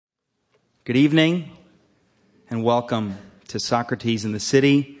Good evening, and welcome to Socrates in the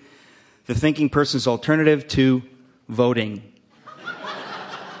City, the thinking person's alternative to voting.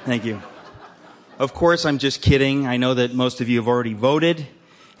 Thank you. Of course, I'm just kidding. I know that most of you have already voted,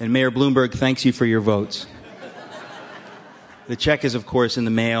 and Mayor Bloomberg thanks you for your votes. The check is, of course, in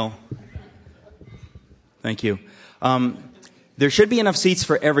the mail. Thank you. There should be enough seats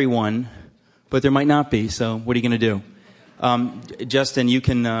for everyone, but there might not be, so what are you going to do? Justin, you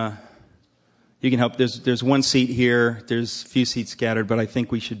can help. There's one seat here. There's a few seats scattered, but I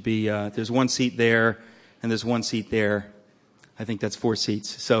think we should be, there's one seat there, and there's one seat there. I think that's 4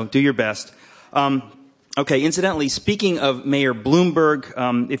 seats. So do your best. Okay, incidentally, speaking of Mayor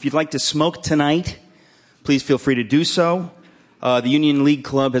Bloomberg, if you'd like to smoke tonight, please feel free to do so. The Union League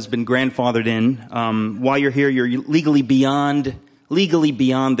Club has been grandfathered in. While you're here, you're legally beyond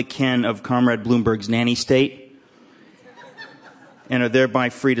the ken of Comrade Bloomberg's nanny state, and are thereby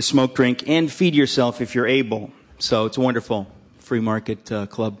free to smoke, drink, and feed yourself if you're able. So it's a wonderful free market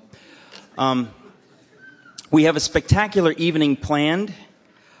club. We have a spectacular evening planned.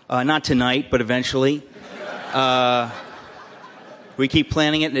 Not tonight, but eventually. We keep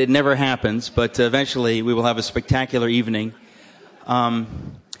planning it, and it never happens, but eventually we will have a spectacular evening.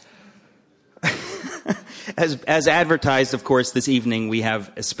 As advertised, of course, this evening we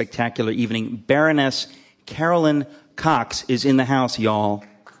have a spectacular evening. Baroness Carolyn Cox is in the house, y'all.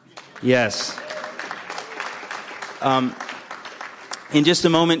 Yes. In just a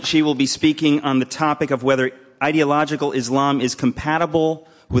moment, she will be speaking on the topic of whether ideological Islam is compatible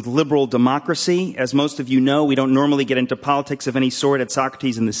with liberal democracy. As most of you know, we don't normally get into politics of any sort at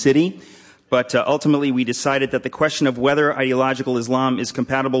Socrates in the City, but ultimately we decided that the question of whether ideological Islam is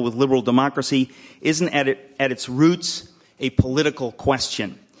compatible with liberal democracy isn't at its roots a political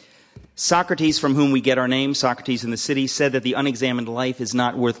question. Socrates, from whom we get our name, Socrates in the City, said that the unexamined life is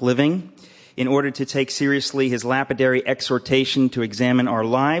not worth living. In order to take seriously his lapidary exhortation to examine our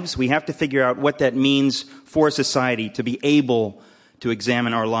lives, we have to figure out what that means for society to be able to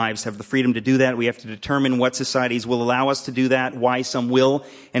examine our lives, have the freedom to do that. We have to determine what societies will allow us to do that, why some will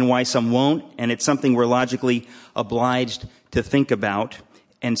and why some won't, and it's something we're logically obliged to think about,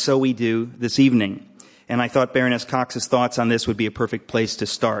 and so we do this evening. And I thought Baroness Cox's thoughts on this would be a perfect place to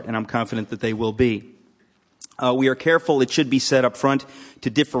start, and I'm confident that they will be. We are careful, it should be said up front, to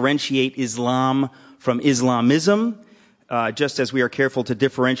differentiate Islam from Islamism, just as we are careful to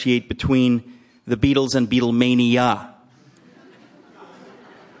differentiate between the Beatles and Beatlemania.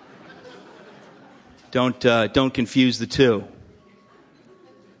 Don't confuse the two.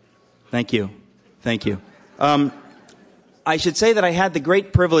 Thank you. I should say that I had the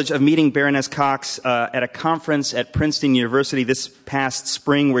great privilege of meeting Baroness Cox at a conference at Princeton University this past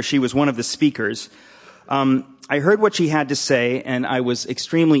spring where she was one of the speakers. I heard what she had to say, and I was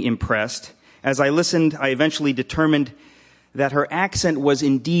extremely impressed. As I listened, I eventually determined that her accent was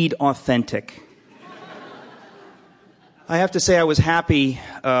indeed authentic. I have to say I was happy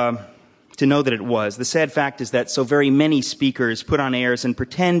to know that it was. The sad fact is that so very many speakers put on airs and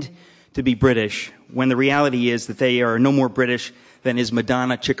pretend to be British, when the reality is that they are no more British than is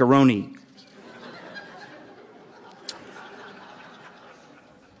Madonna Ciccarone.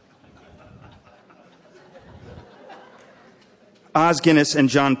 Os Guinness and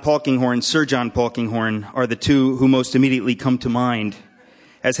John Polkinghorne, Sir John Polkinghorne, are the two who most immediately come to mind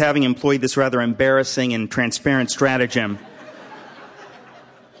as having employed this rather embarrassing and transparent stratagem,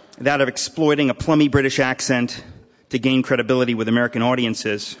 that of exploiting a plummy British accent to gain credibility with American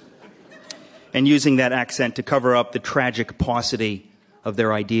audiences, and using that accent to cover up the tragic paucity of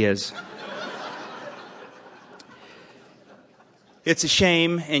their ideas. It's a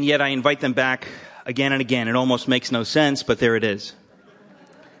shame, and yet I invite them back again and again. It almost makes no sense, but there it is.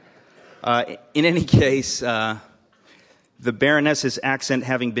 In any case, the Baroness's accent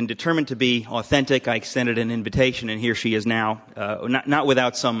having been determined to be authentic, I extended an invitation, and here she is now, not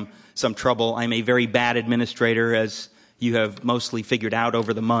without some trouble. I'm a very bad administrator, as you have mostly figured out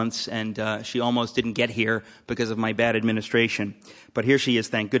over the months, and she almost didn't get here because of my bad administration. But here she is,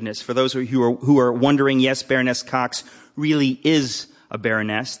 thank goodness. For those who are wondering, yes, Baroness Cox really is a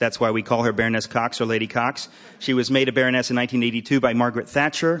baroness. That's why we call her Baroness Cox or Lady Cox. She was made a baroness in 1982 by Margaret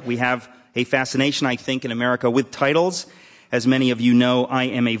Thatcher. We have a fascination, I think, in America with titles. As many of you know, I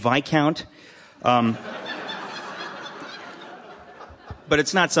am a Viscount. But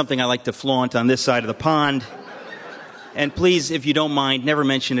it's not something I like to flaunt on this side of the pond. And please, if you don't mind, never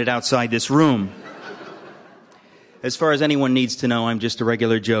mention it outside this room. As far as anyone needs to know, I'm just a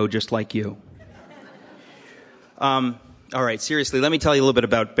regular Joe, just like you. All right, seriously, let me tell you a little bit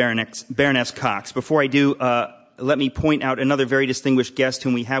about Baroness Cox. Before I do, let me point out another very distinguished guest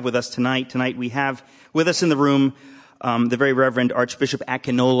whom we have with us tonight. Tonight we have with us in the room the very Reverend Archbishop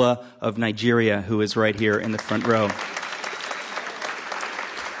Akinola of Nigeria, who is right here in the front row.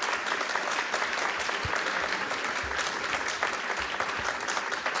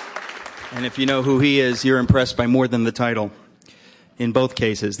 And if you know who he is, you're impressed by more than the title. In both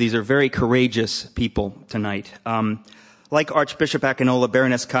cases, these are very courageous people tonight. Like Archbishop Akinola,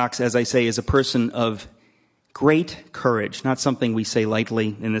 Baroness Cox, as I say, is a person of great courage, not something we say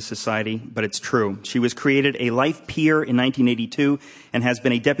lightly in this society, but it's true. She was created a life peer in 1982 and has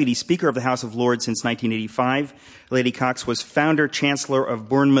been a Deputy Speaker of the House of Lords since 1985. Lady Cox was founder chancellor of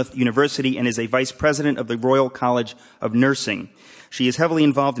Bournemouth University and is a vice president of the Royal College of Nursing. She is heavily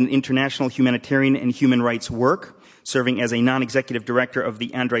involved in international humanitarian and human rights work, serving as a non-executive director of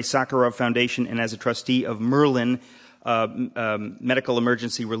the Andrei Sakharov Foundation and as a trustee of Merlin Medical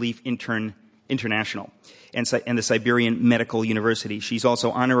Emergency Relief International and the Siberian Medical University. She's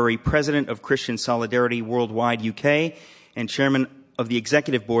also honorary president of Christian Solidarity Worldwide UK and chairman of the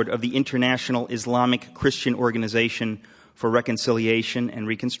executive board of the International Islamic Christian Organization for Reconciliation and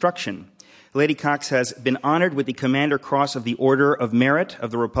Reconstruction. Lady Cox has been honored with the Commander Cross of the Order of Merit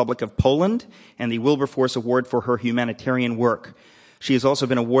of the Republic of Poland and the Wilberforce Award for her humanitarian work. She has also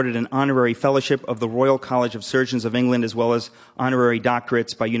been awarded an honorary fellowship of the Royal College of Surgeons of England, as well as honorary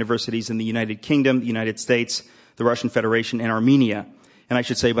doctorates by universities in the United Kingdom, the United States, the Russian Federation, and Armenia. And I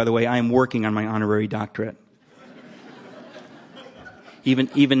should say, by the way, I am working on my honorary doctorate.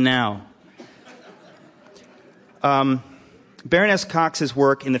 Even now. Baroness Cox's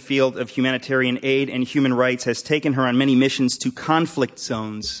work in the field of humanitarian aid and human rights has taken her on many missions to conflict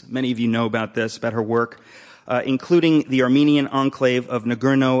zones. Many of you know about this, about her work, including the Armenian enclave of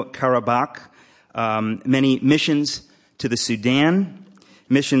Nagorno-Karabakh, many missions to the Sudan,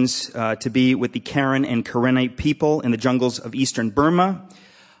 missions to be with the Karen and Karenni people in the jungles of eastern Burma,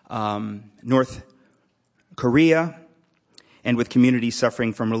 North Korea, and with communities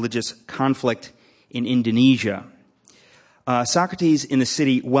suffering from religious conflict in Indonesia. Socrates in the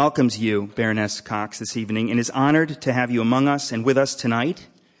City welcomes you, Baroness Cox, this evening and is honored to have you among us and with us tonight.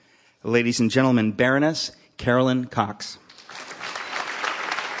 Ladies and gentlemen, Baroness Carolyn Cox.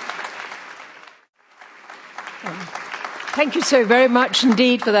 Thank you so very much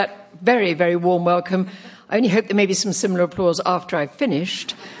indeed for that very, very warm welcome. I only hope there may be some similar applause after I've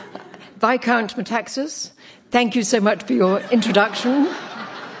finished. Viscount Metaxas, thank you so much for your introduction.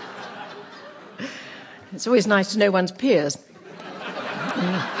 It's always nice to know one's peers.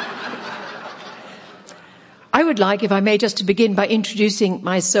 I would like, if I may, just to begin by introducing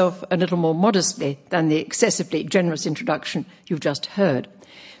myself a little more modestly than the excessively generous introduction you've just heard.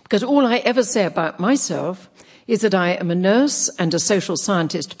 Because all I ever say about myself is that I am a nurse and a social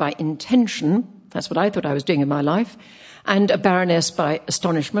scientist by intention. That's what I thought I was doing in my life. And a baroness by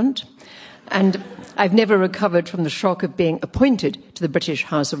astonishment. And I've never recovered from the shock of being appointed to the British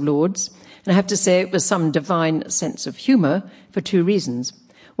House of Lords. And I have to say it was some divine sense of humour for two reasons.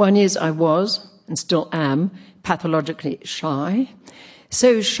 One is I was, and still am, pathologically shy.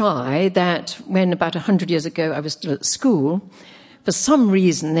 So shy that when about 100 years ago I was still at school, for some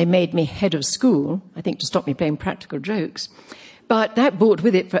reason they made me head of school, I think to stop me playing practical jokes. But that brought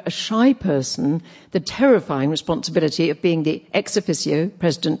with it for a shy person the terrifying responsibility of being the ex officio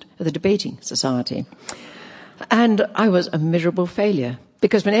president of the Debating Society. And I was a miserable failure.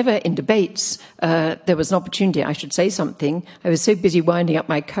 Because whenever in debates there was an opportunity I should say something, I was so busy winding up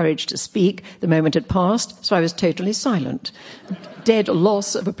my courage to speak, the moment had passed, so I was totally silent. Dead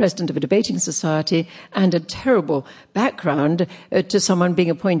loss of a president of a debating society and a terrible background to someone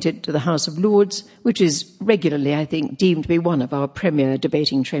being appointed to the House of Lords, which is regularly, I think, deemed to be one of our premier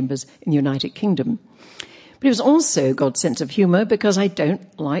debating chambers in the United Kingdom. But it was also God's sense of humour because I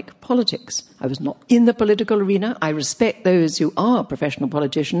don't like politics. I was not in the political arena. I respect those who are professional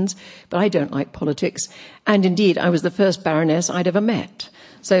politicians, but I don't like politics. And indeed, I was the first baroness I'd ever met.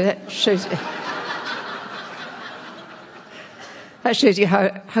 So that shows you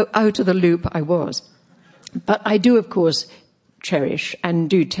how out of the loop I was. But I do, of course, cherish and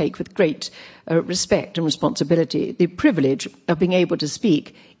do take with great respect and responsibility the privilege of being able to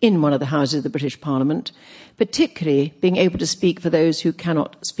speak in one of the houses of the British Parliament, particularly being able to speak for those who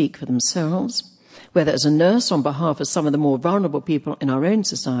cannot speak for themselves, whether as a nurse on behalf of some of the more vulnerable people in our own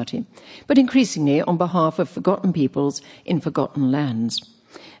society, but increasingly on behalf of forgotten peoples in forgotten lands.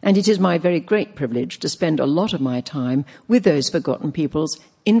 And it is my very great privilege to spend a lot of my time with those forgotten peoples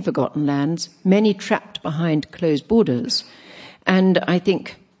in forgotten lands, many trapped behind closed borders. And I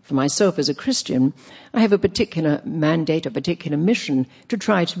think for myself as a Christian, I have a particular mandate, a particular mission to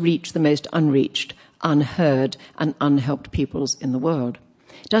try to reach the most unreached, unheard, and unhelped peoples in the world.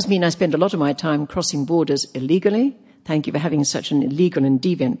 It does mean I spend a lot of my time crossing borders illegally. Thank you for having such an illegal and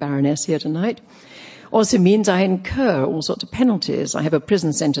deviant baroness here tonight. Also means I incur all sorts of penalties. I have a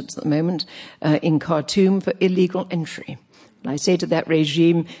prison sentence at the moment in Khartoum for illegal entry. I say to that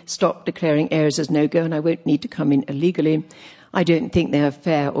regime, stop declaring areas as no-go and I won't need to come in illegally. I don't think there are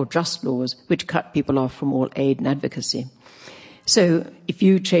fair or just laws which cut people off from all aid and advocacy. So if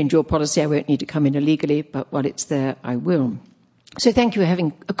you change your policy, I won't need to come in illegally, but while it's there, I will. So thank you for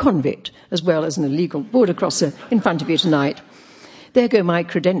having a convict as well as an illegal border crosser in front of you tonight. There go my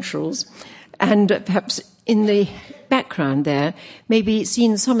credentials. And perhaps in the background there, maybe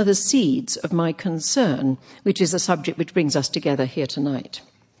seen some of the seeds of my concern, which is a subject which brings us together here tonight.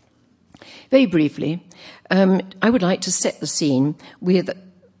 Very briefly, I would like to set the scene with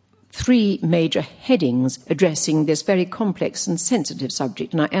 3 major headings addressing this very complex and sensitive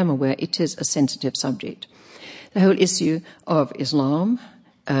subject, and I am aware it is a sensitive subject. The whole issue of Islam,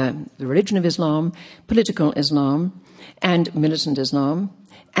 the religion of Islam, political Islam, and militant Islam,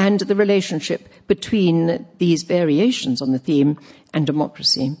 and the relationship between these variations on the theme and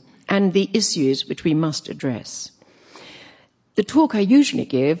democracy, and the issues which we must address. The talk I usually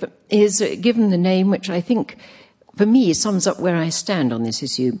give is given the name which I think, for me, sums up where I stand on this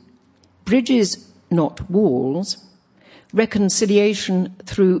issue. Bridges, not walls, reconciliation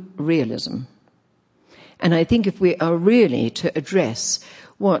through realism. And I think if we are really to address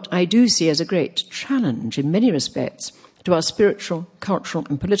what I do see as a great challenge in many respects to our spiritual, cultural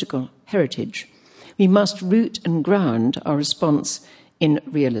and political heritage, we must root and ground our response in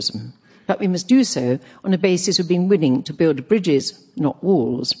realism. But we must do so on a basis of being willing to build bridges, not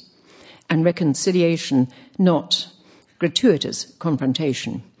walls, and reconciliation, not gratuitous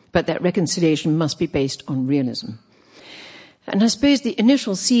confrontation. But that reconciliation must be based on realism. And I suppose the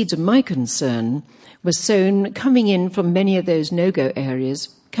initial seeds of my concern were sown coming in from many of those no-go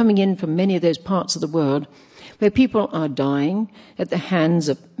areas, coming in from many of those parts of the world where people are dying at the hands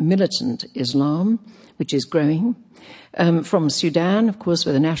of militant Islam, which is growing, from Sudan, of course,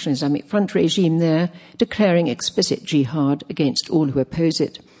 with the National Islamic Front regime there, declaring explicit jihad against all who oppose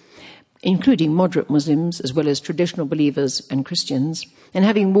it, including moderate Muslims as well as traditional believers and Christians, and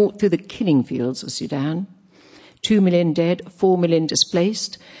having walked through the killing fields of Sudan, 2 million dead, 4 million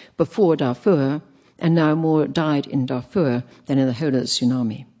displaced before Darfur, and now more died in Darfur than in the whole of the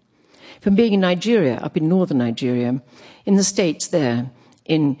tsunami. From being in Nigeria, up in northern Nigeria, in the states there,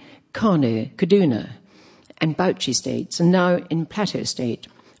 in Kano, Kaduna, and Bauchi states, and now in Plateau State,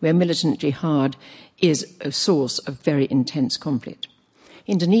 where militant jihad is a source of very intense conflict.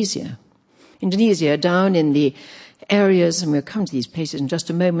 Indonesia, down in the areas, and we'll come to these places in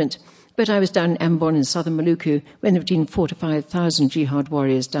just a moment, but I was down in Ambon in southern Maluku when there were between 4,000 to 5,000 jihad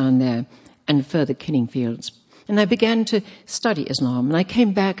warriors down there and further killing fields. And I began to study Islam, and I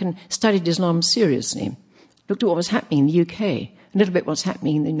came back and studied Islam seriously, looked at what was happening in the UK, a little bit what's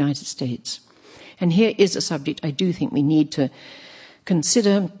happening in the United States. And here is a subject I do think we need to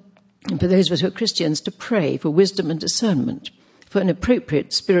consider, and for those of us who are Christians, to pray for wisdom and discernment, for an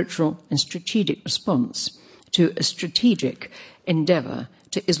appropriate spiritual and strategic response to a strategic endeavour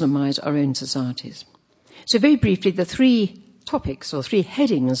to Islamize our own societies. So very briefly, the 3 topics or 3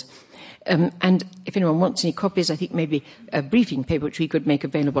 headings, and if anyone wants any copies, I think maybe a briefing paper which we could make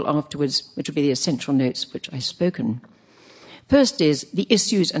available afterwards, which will be the essential notes which I've spoken. First is the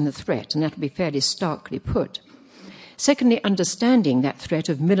issues and the threat, and that will be fairly starkly put. Secondly, understanding that threat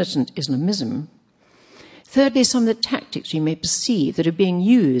of militant Islamism. Thirdly, some of the tactics we may perceive that are being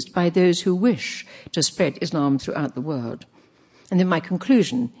used by those who wish to spread Islam throughout the world. And then my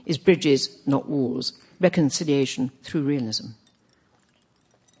conclusion is bridges, not walls, reconciliation through realism.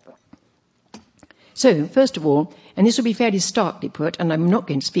 So, first of all, and this will be fairly starkly put, and I'm not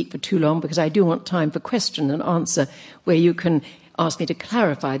going to speak for too long because I do want time for question and answer where you can ask me to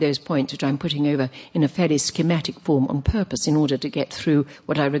clarify those points which I'm putting over in a fairly schematic form on purpose in order to get through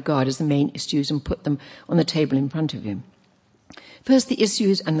what I regard as the main issues and put them on the table in front of you. First, the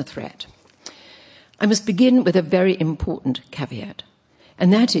issues and the threat. I must begin with a very important caveat,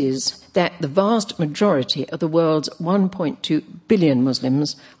 and that is that the vast majority of the world's 1.2 billion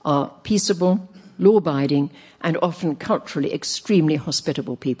Muslims are peaceable, law-abiding, and often culturally extremely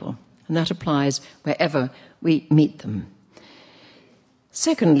hospitable people. And that applies wherever we meet them.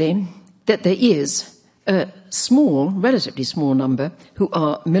 Secondly, that there is a small, relatively small number who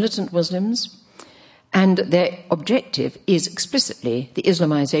are militant Muslims, and their objective is explicitly the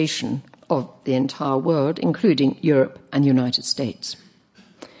Islamization of the entire world, including Europe and the United States.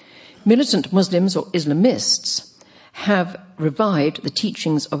 militant Muslims or Islamists have revived the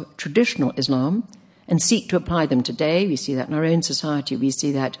teachings of traditional Islam and seek to apply them today. We see that in our own society. We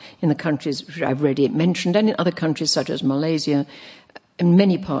see that in the countries which I've already mentioned and in other countries such as Malaysia and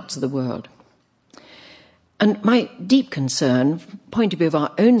many parts of the world. And my deep concern, from the point of view of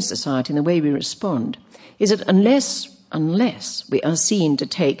our own society and the way we respond, is that unless we are seen to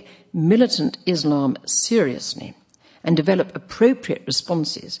take militant Islam seriously and develop appropriate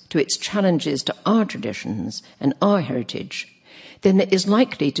responses to its challenges to our traditions and our heritage, then there is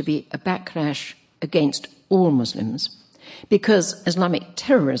likely to be a backlash against all Muslims, because Islamic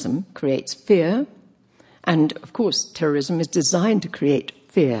terrorism creates fear, and of course terrorism is designed to create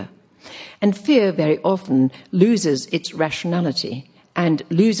fear. And fear very often loses its rationality and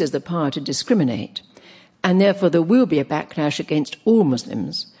loses the power to discriminate, and therefore there will be a backlash against all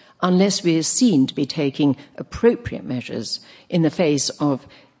Muslims unless we are seen to be taking appropriate measures in the face of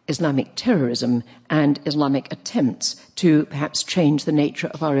Islamic terrorism and Islamic attempts to perhaps change the nature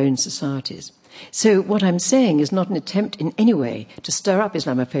of our own societies. So what I'm saying is not an attempt in any way to stir up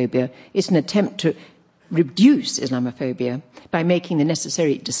Islamophobia. It's an attempt to reduce Islamophobia by making the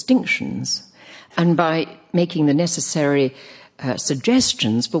necessary distinctions and by making the necessary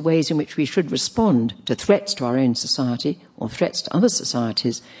suggestions for ways in which we should respond to threats to our own society or threats to other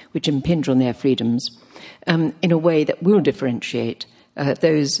societies which impinge on their freedoms in a way that will differentiate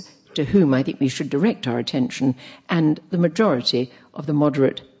those to whom I think we should direct our attention and the majority of the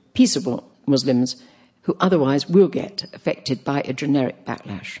moderate, peaceable Muslims who otherwise will get affected by a generic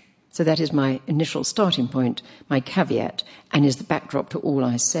backlash. So that is my initial starting point, my caveat, and is the backdrop to all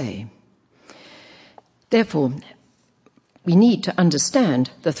I say. Therefore, we need to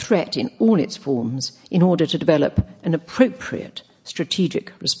understand the threat in all its forms in order to develop an appropriate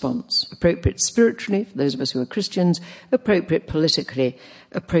strategic response, appropriate spiritually for those of us who are Christians, appropriate politically,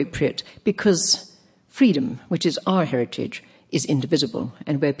 appropriate because freedom, which is our heritage, is indivisible,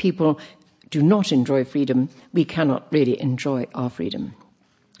 and where people do not enjoy freedom, we cannot really enjoy our freedom.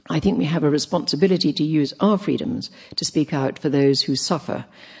 I think we have a responsibility to use our freedoms to speak out for those who suffer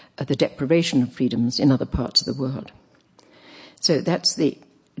the deprivation of freedoms in other parts of the world. So that's the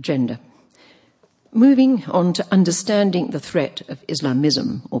agenda. Moving on to understanding the threat of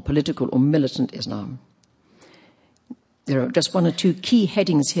Islamism, or political or militant Islam. There are just one or two key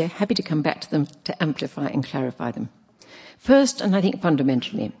headings here. Happy to come back to them to amplify and clarify them. First, and I think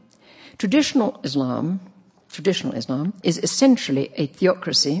fundamentally, traditional Islam is essentially a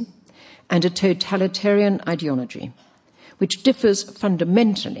theocracy and a totalitarian ideology, which differs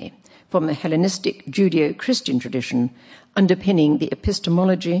fundamentally from the Hellenistic Judeo-Christian tradition underpinning the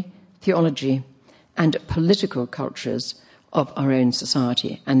epistemology, theology, and political cultures of our own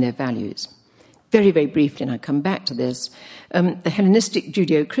society and their values. Very, very briefly, and I come back to this, the Hellenistic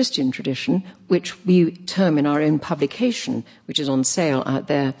Judeo-Christian tradition, which we term in our own publication, which is on sale out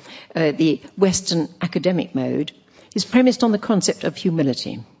there, the Western academic mode, is premised on the concept of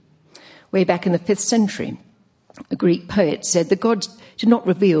humility. Way back in the 5th century, a Greek poet said, "The gods did not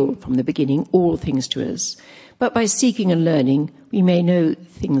reveal from the beginning all things to us, but by seeking and learning we may know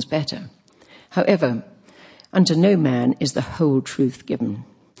things better. However, unto no man is the whole truth given."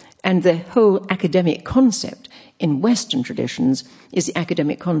 And the whole academic concept in Western traditions is the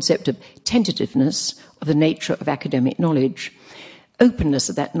academic concept of tentativeness of the nature of academic knowledge, openness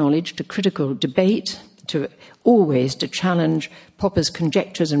of that knowledge to critical debate, to always to challenge Popper's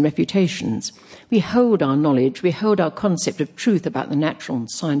conjectures and refutations. We hold our knowledge, we hold our concept of truth about the natural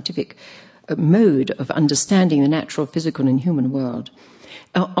and scientific mode of understanding the natural, physical, and human world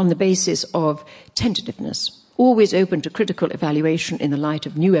on the basis of tentativeness, always open to critical evaluation in the light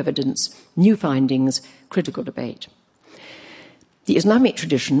of new evidence, new findings, critical debate. The Islamic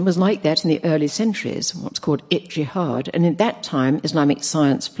tradition was like that in the early centuries, what's called Ijtihad, and at that time Islamic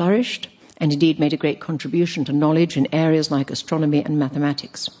science flourished and indeed made a great contribution to knowledge in areas like astronomy and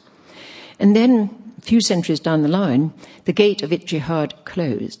mathematics. And then, a few centuries down the line, the gate of Ijtihad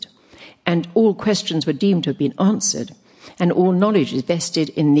closed, and all questions were deemed to have been answered, and all knowledge is vested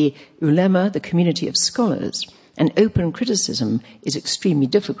in the ulema, the community of scholars, and open criticism is extremely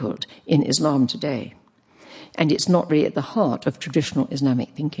difficult in Islam today. And it's not really at the heart of traditional Islamic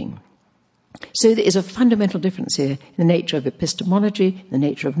thinking. So there is a fundamental difference here in the nature of epistemology, in the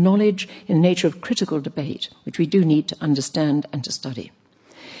nature of knowledge, in the nature of critical debate, which we do need to understand and to study.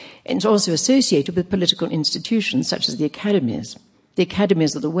 And it's also associated with political institutions such as the academies. The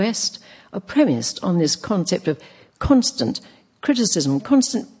academies of the West are premised on this concept of constant criticism,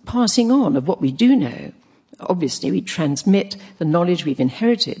 constant passing on of what we do know. Obviously, we transmit the knowledge we've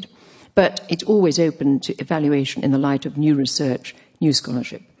inherited, but it's always open to evaluation in the light of new research, new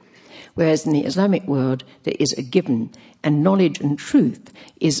scholarship. whereas in the Islamic world there is a given, and knowledge and truth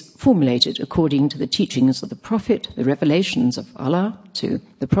is formulated according to the teachings of the Prophet, the revelations of Allah to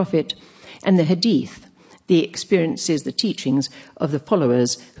the Prophet, and the Hadith, the experiences, the teachings of the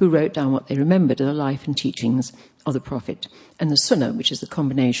followers who wrote down what they remembered of the life and teachings of the Prophet, and the Sunnah, which is the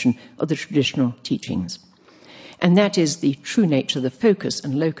combination of the traditional teachings. And that is the true nature, the focus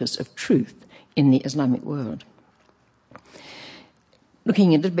and locus of truth in the Islamic world.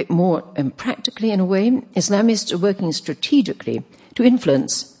 Looking a little bit more practically in a way, Islamists are working strategically to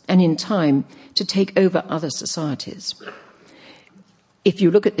influence and in time to take over other societies. If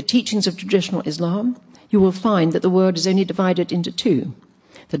you look at the teachings of traditional Islam, you will find that the world is only divided into two,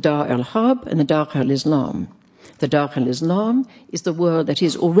 the Dar al-Harb and the Dar al-Islam. The Dar al-Islam is the world that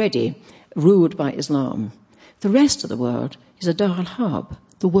is already ruled by Islam. The rest of the world is a Dar al-Harb,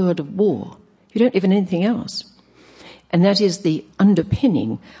 the world of war. You don't live in anything else. And that is the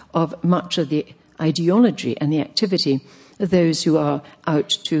underpinning of much of the ideology and the activity of those who are out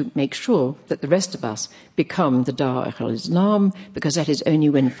to make sure that the rest of us become the Dar al-Islam, because that is only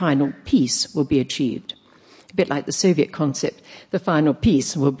when final peace will be achieved. A bit like the Soviet concept, the final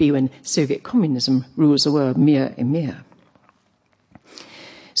peace will be when Soviet communism rules the world, mir emir.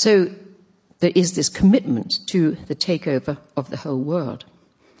 So there is this commitment to the takeover of the whole world.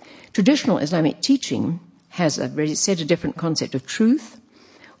 Traditional Islamic teaching has, I've already said, a different concept of truth,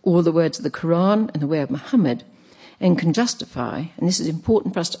 all the words of the Quran and the way of Muhammad, and can justify, and this is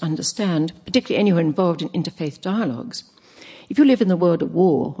important for us to understand, particularly anyone involved in interfaith dialogues, if you live in the world of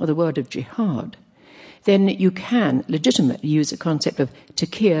war or the world of jihad, then you can legitimately use the concept of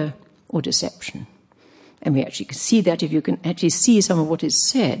taqiyya or deception. And we actually can see that if you can actually see some of what is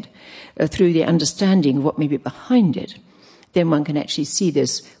said through the understanding of what may be behind it, then one can actually see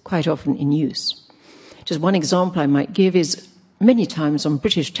this quite often in use. Just one example I might give is many times on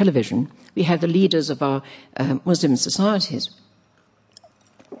British television, we have the leaders of our Muslim societies.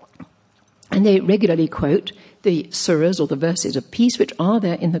 And they regularly quote the surahs or the verses of peace which are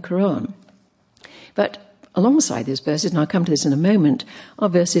there in the Quran. But alongside those verses, and I'll come to this in a moment, are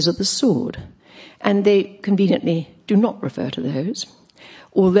verses of the sword. And they conveniently do not refer to those,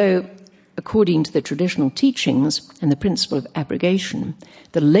 although according to the traditional teachings and the principle of abrogation,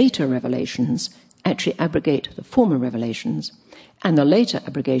 the later revelations actually abrogate the former revelations, and the later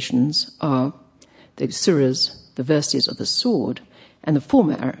abrogations are the surahs, the verses of the sword, and the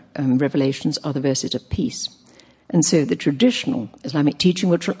former revelations are the verses of peace. And so the traditional Islamic teaching,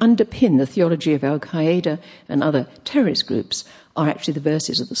 which will underpin the theology of Al-Qaeda and other terrorist groups, are actually the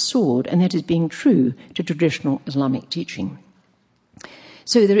verses of the sword, and that is being true to traditional Islamic teaching.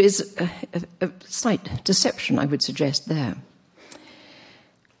 So there is a slight deception, I would suggest, there.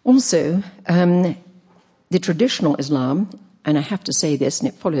 Also, the traditional Islam, and I have to say this, and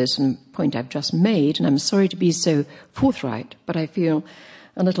it follows from the point I've just made, and I'm sorry to be so forthright, but I feel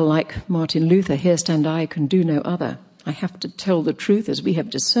a little like Martin Luther, here stand I, can do no other. I have to tell the truth as we have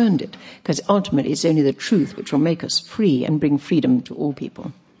discerned it, because ultimately it's only the truth which will make us free and bring freedom to all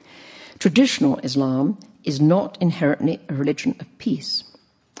people. Traditional Islam is not inherently a religion of peace.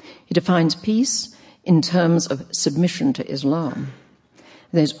 It defines peace in terms of submission to Islam.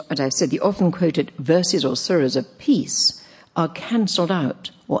 Those, as I've said, the often quoted verses or surahs of peace are cancelled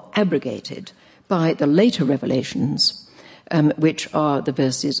out or abrogated by the later revelations, which are the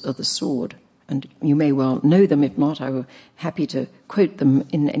verses of the sword. And you may well know them. If not, I will happy to quote them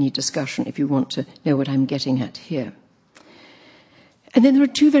in any discussion if you want to know what I'm getting at here. And then there are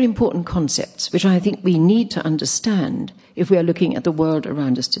two very important concepts which I think we need to understand if we are looking at the world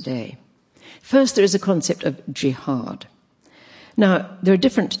around us today. First, there is a concept of jihad. Now, there are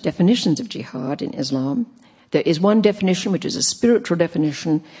different definitions of jihad in Islam. There is one definition, which is a spiritual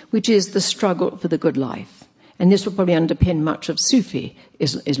definition, which is the struggle for the good life. And this will probably underpin much of Sufi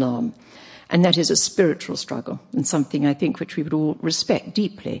Islam. And that is a spiritual struggle, and something I think which we would all respect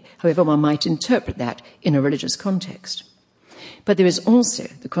deeply, however one might interpret that in a religious context. But there is also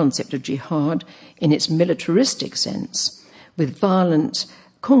the concept of jihad in its militaristic sense, with violent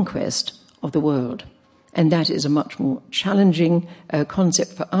conquest of the world. And that is a much more challenging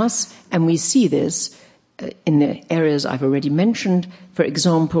concept for us, and we see this in the areas I've already mentioned, for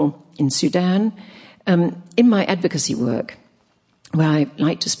example, in Sudan. In my advocacy work, where I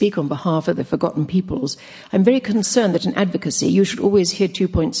like to speak on behalf of the forgotten peoples, I'm very concerned that in advocacy you should always hear two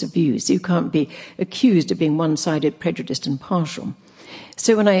points of view, so you can't be accused of being one-sided, prejudiced and partial.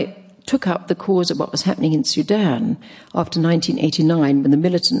 So when I took up the cause of what was happening in Sudan after 1989, when the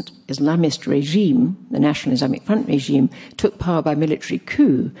militant Islamist regime, the National Islamic Front regime, took power by military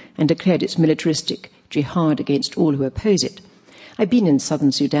coup and declared its militaristic jihad against all who oppose it, I'd been in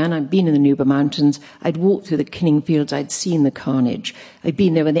southern Sudan, I'd been in the Nuba Mountains, I'd walked through the kinning fields, I'd seen the carnage. I'd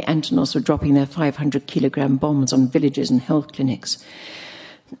been there when the Antonos were dropping their 500-kilogram bombs on villages and health clinics.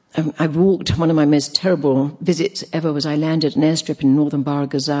 I walked, one of my most terrible visits ever was I landed an airstrip in northern Bahr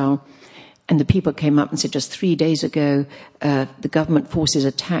Ghazal, and the people came up and said just 3 days ago, the government forces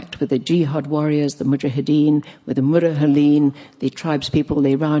attacked with the jihad warriors, the mujahideen, with the murahaleen, the tribes people,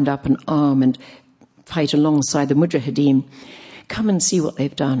 they round up and arm and fight alongside the mujahideen. Come and see what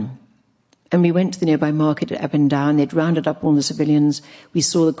they've done. And we went to the nearby market at Abendan. They'd rounded up all the civilians. We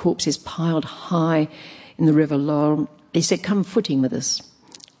saw the corpses piled high in the river Lol. They said, come footing with us.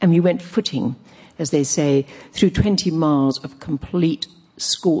 And we went footing, as they say, through 20 miles of complete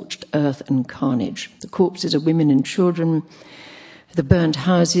scorched earth and carnage. The corpses of women and children, the burnt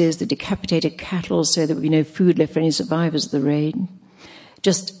houses, the decapitated cattle, so there would be no food left for any survivors of the raid.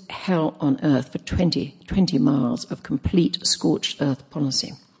 Just hell on earth for 20 miles of complete scorched earth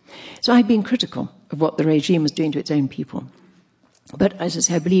policy. So I've been critical of what the regime was doing to its own people. But as I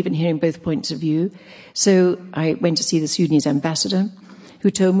say, I believe in hearing both points of view. So I went to see the Sudanese ambassador,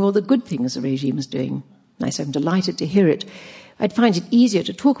 who told me all the good things the regime was doing. And I said, I'm delighted to hear it. I'd find it easier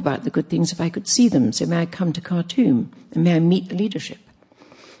to talk about the good things if I could see them. So may I come to Khartoum and may I meet the leadership?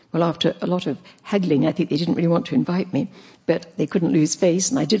 Well, after a lot of haggling, I think they didn't really want to invite me, but they couldn't lose face,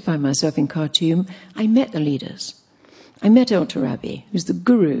 and I did find myself in Khartoum. I met the leaders. I met El Tarabi, who's the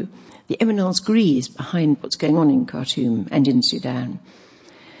guru, the eminence grise behind what's going on in Khartoum and in Sudan.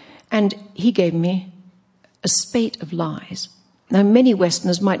 And he gave me a spate of lies. Now, many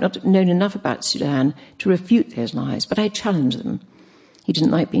Westerners might not have known enough about Sudan to refute those lies, but I challenged them. He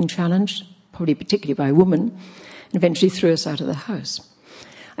didn't like being challenged, probably particularly by a woman, and eventually threw us out of the house.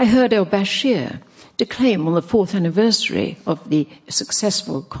 I heard el-Bashir declaim on the 4th anniversary of the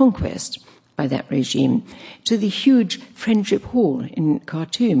successful conquest by that regime to the huge Friendship Hall in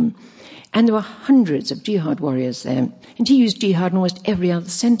Khartoum. And there were hundreds of jihad warriors there. And he used jihad in almost every other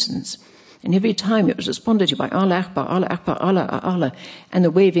sentence. And every time it was responded to by Allah Akbar, Allah Akbar, Allah, Allah, and the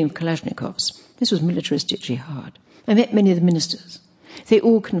waving of Kalashnikovs. This was militaristic jihad. I met many of the ministers. They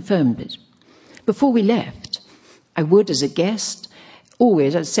all confirmed it. Before we left, I would, as a guest,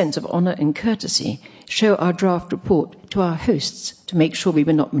 always as a sense of honour and courtesy, show our draft report to our hosts to make sure we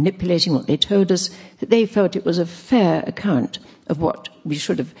were not manipulating what they told us, that they felt it was a fair account of what we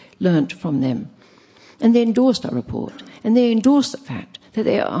should have learnt from them. And they endorsed our report, and they endorsed the fact that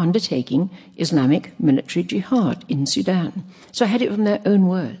they are undertaking Islamic military jihad in Sudan. So I had it from their own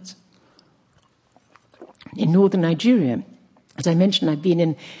words. In northern Nigeria, as I mentioned, I've been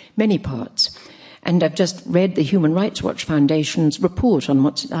in many parts, and I've just read the Human Rights Watch Foundation's report on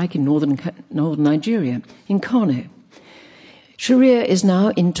what's like in northern Nigeria, in Kano. Sharia is now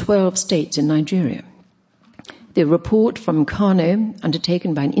in 12 states in Nigeria. The report from Kano,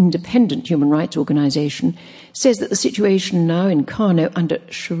 undertaken by an independent human rights organization, says that the situation now in Kano under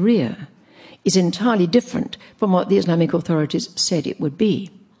Sharia is entirely different from what the Islamic authorities said it would be.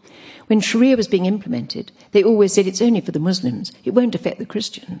 When Sharia was being implemented, they always said it's only for the Muslims, it won't affect the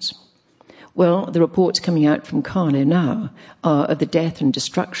Christians. Well, the reports coming out from Kano now are of the death and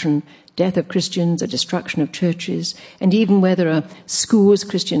destruction, death of Christians, the destruction of churches, and even where there are schools,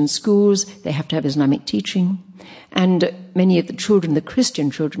 Christian schools, they have to have Islamic teaching. And many of the children, the Christian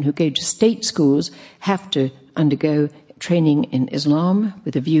children who go to state schools, have to undergo training in Islam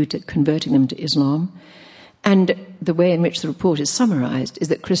with a view to converting them to Islam. And the way in which the report is summarized is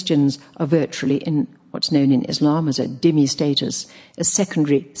that Christians are virtually in what's known in Islam as a dhimmi status, a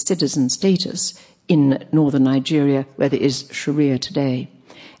secondary citizen status in northern Nigeria, where there is Sharia today.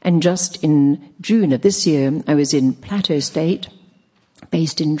 And just in June of this year, I was in Plateau State,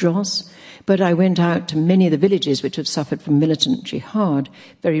 based in Jos, but I went out to many of the villages which have suffered from militant jihad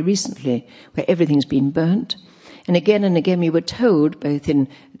very recently, where everything's been burnt. And again we were told, both in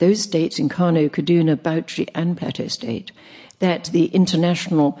those states, in Kano, Kaduna, Bauchi and Plateau State, that the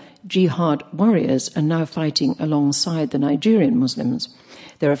international jihad warriors are now fighting alongside the Nigerian Muslims.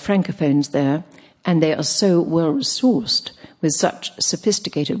 There are francophones there, and they are so well resourced with such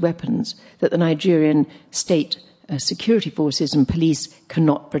sophisticated weapons that the Nigerian state security forces and police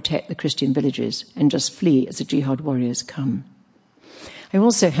cannot protect the Christian villages and just flee as the jihad warriors come. I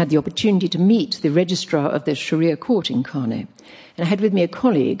also had the opportunity to meet the registrar of the Sharia court in Kano, and I had with me a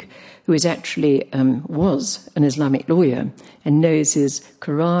colleague who is actually was an Islamic lawyer and knows his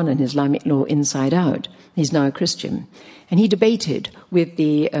Quran and Islamic law inside out. He's now a Christian. And he debated with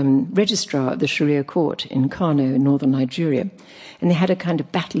the registrar of the Sharia court in Kano in northern Nigeria. And they had a kind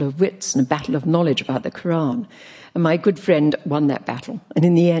of battle of wits and a battle of knowledge about the Quran. And my good friend won that battle. And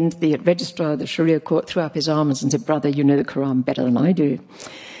in the end, the registrar of the Sharia court threw up his arms and said, "Brother, you know the Quran better than I do."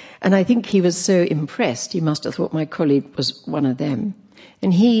 And I think he was so impressed, he must have thought my colleague was one of them.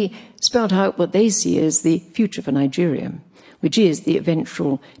 And he spelled out what they see as the future for Nigeria, which is the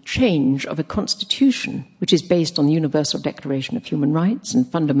eventual change of a constitution which is based on the Universal Declaration of Human Rights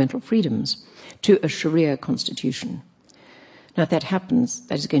and fundamental freedoms to a Sharia constitution. Now, if that happens,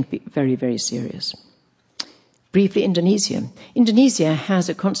 that is going to be very, very serious. Briefly, Indonesia. Indonesia has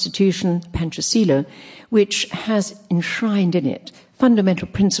a constitution, Pancasila, which has enshrined in it fundamental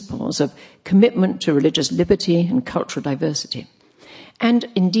principles of commitment to religious liberty and cultural diversity. And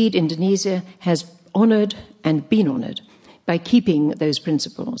indeed, Indonesia has honoured and been honoured by keeping those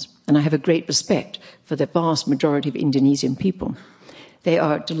principles. And I have a great respect for the vast majority of Indonesian people. They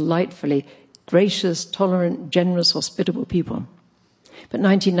are delightfully gracious, tolerant, generous, hospitable people. But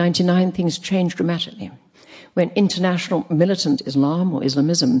 1999, things changed dramatically when international militant Islam or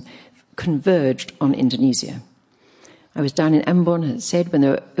Islamism converged on Indonesia. I was down in Ambon, as I said, when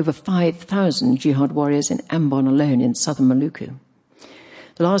there were over 5,000 jihad warriors in Ambon alone in southern Maluku.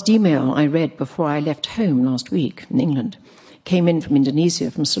 The last email I read before I left home last week in England came in from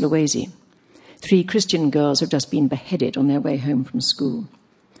Indonesia, from Sulawesi. 3 Christian girls have just been beheaded on their way home from school.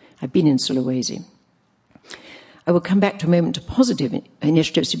 I've been in Sulawesi. I will come back to a moment to positive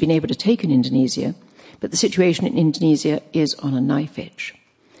initiatives we've been able to take in Indonesia, but the situation in Indonesia is on a knife edge.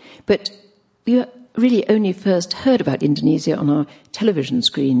 But we really only first heard about Indonesia on our television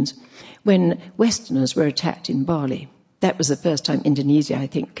screens when Westerners were attacked in Bali. That was the first time Indonesia, I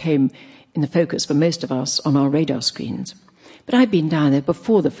think, came in the focus for most of us on our radar screens. But I'd been down there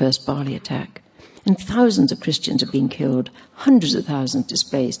before the first Bali attack, and thousands of Christians have been killed, hundreds of thousands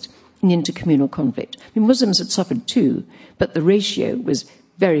displaced in intercommunal conflict. I mean, Muslims had suffered too, but the ratio was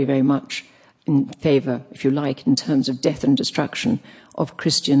very, very much in favour, if you like, in terms of death and destruction of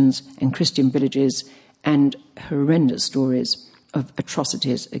Christians and Christian villages and horrendous stories of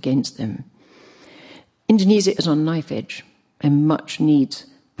atrocities against them. Indonesia is on knife edge and much needs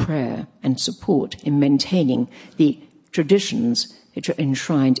prayer and support in maintaining the traditions which are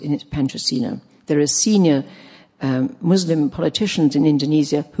enshrined in its Pancasila. There are senior Muslim politicians in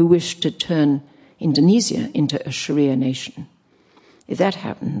Indonesia who wish to turn Indonesia into a Sharia nation. If that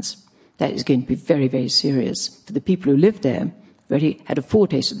happens, that is going to be very, very serious for the people who live there. Already had a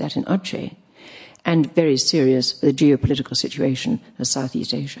foretaste of that in Aceh, and very serious for the geopolitical situation of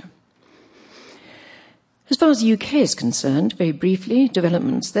Southeast Asia. As far as the UK is concerned, very briefly,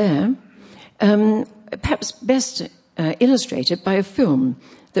 developments there, perhaps best illustrated by a film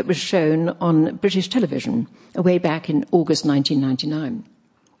that was shown on British television way back in August 1999.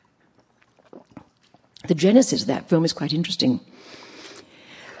 The genesis of that film is quite interesting.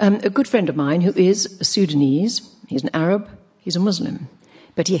 A good friend of mine who is a Sudanese, he's an Arab, he's a Muslim,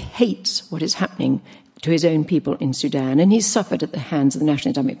 but he hates what is happening to his own people in Sudan, and he's suffered at the hands of the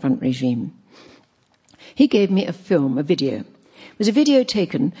National Islamic Front regime. He gave me a film, a video. It was a video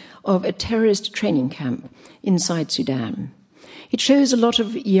taken of a terrorist training camp inside Sudan. It shows a lot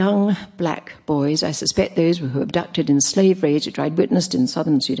of young black boys, I suspect those who were abducted in slave raids, which I'd witnessed in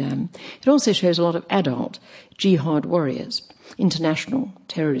southern Sudan. It also shows a lot of adult jihad warriors, international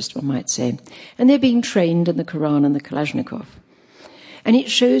terrorists, one might say, and they're being trained in the Quran and the Kalashnikov. And it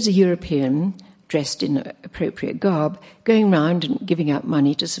shows a European dressed in appropriate garb going round and giving out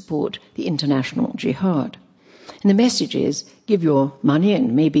money to support the international jihad. And the message is, give your money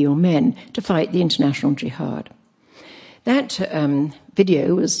and maybe your men to fight the international jihad. That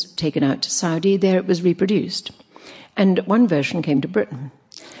video was taken out to Saudi. There it was reproduced. And one version came to Britain.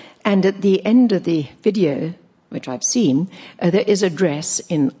 And at the end of the video, which I've seen, there is a address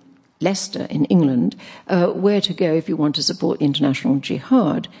in Leicester, in England, where to go if you want to support the international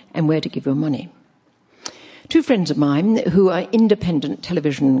jihad and where to give your money. Two friends of mine who are independent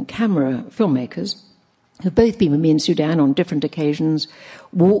television camera filmmakers, who've both been with me in Sudan on different occasions,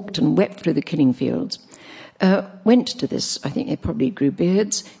 walked and wept through the killing fields, went to this, I think they probably grew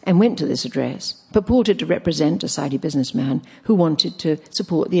beards, and went to this address, purported to represent a Saudi businessman who wanted to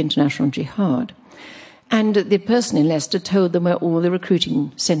support the international jihad. And the person in Leicester told them where all the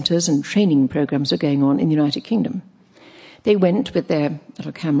recruiting centres and training programmes are going on in the United Kingdom. They went with their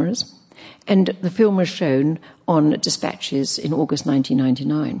little cameras, and the film was shown on dispatches in August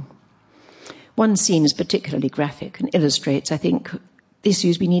 1999. One scene is particularly graphic and illustrates, I think,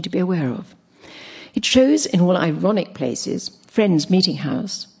 issues we need to be aware of. It shows in all ironic places, Friends Meeting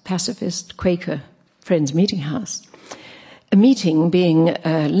House, pacifist, Quaker Friends Meeting House, a meeting being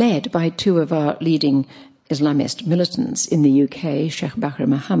led by two of our leading Islamist militants in the UK, Sheikh Bakr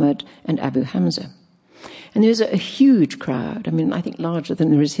Mohammed and Abu Hamza. And there was a huge crowd, I think larger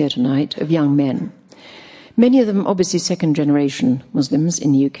than there is here tonight, of young men. Many of them obviously second-generation Muslims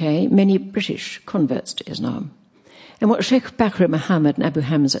in the UK, many British converts to Islam. And what Sheikh Bakr Mohammed and Abu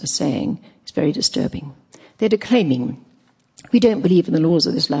Hamza are saying is very disturbing. They're declaiming, we don't believe in the laws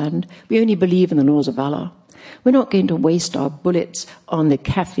of this land, we only believe in the laws of Allah. We're not going to waste our bullets on the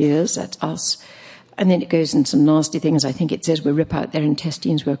kafirs, that's us. And then it goes into some nasty things. I think it says we'll rip out their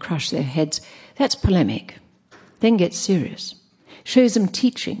intestines, we'll crush their heads. That's polemic. Then gets serious. Shows them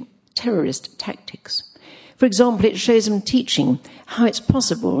teaching terrorist tactics. For example, it shows them teaching how it's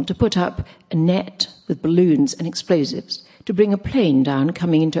possible to put up a net with balloons and explosives to bring a plane down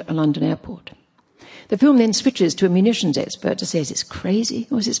coming into a London airport. The film then switches to a munitions expert to say, is this crazy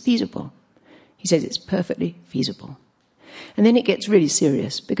or is this feasible? He says it's perfectly feasible. And then it gets really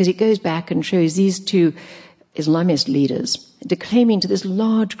serious because it goes back and shows these two Islamist leaders declaiming to this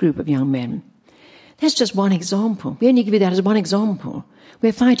large group of young men. That's just one example. We only give you that as one example.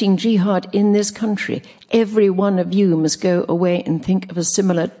 We're fighting jihad in this country. Every one of you must go away and think of a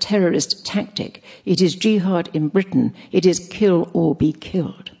similar terrorist tactic. It is jihad in Britain. It is kill or be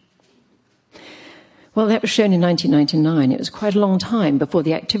killed. Well, that was shown in 1999. It was quite a long time before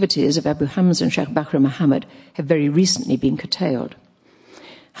the activities of Abu Hamza and Sheikh Bakr Mohammed have very recently been curtailed.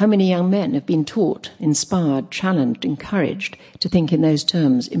 How many young men have been taught, inspired, challenged, encouraged to think in those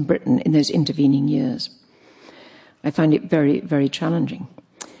terms in Britain in those intervening years? I find it very, very challenging.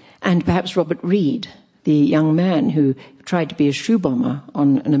 And perhaps Robert Reed, the young man who tried to be a shoe bomber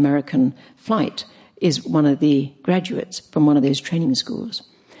on an American flight, is one of the graduates from one of those training schools.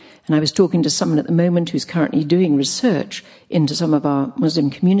 And I was talking to someone at the moment who's currently doing research into some of our Muslim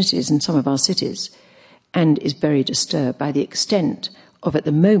communities in some of our cities and is very disturbed by the extent of, at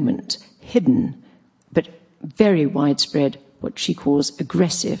the moment, hidden but very widespread what she calls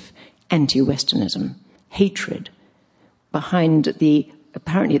aggressive anti-Westernism, hatred, behind the,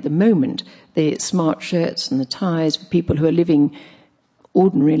 apparently at the moment, the smart shirts and the ties for people who are living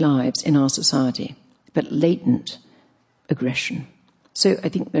ordinary lives in our society, but latent aggression. So I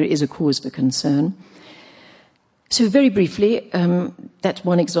think there is a cause for concern. So very briefly, that's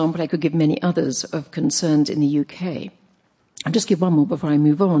one example. I could give many others of concerns in the UK. I'll just give one more before I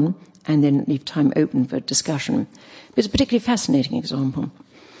move on and then leave time open for discussion. But it's a particularly fascinating example.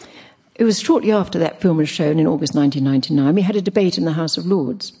 It was shortly after that film was shown in August 1999, we had a debate in the House of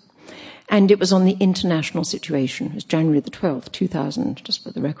Lords. And it was on the international situation. It was January the 12th, 2000, just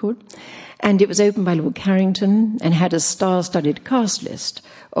for the record. And it was opened by Lord Carrington and had a star-studded cast list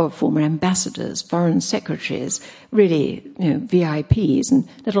of former ambassadors, foreign secretaries, really, VIPs, and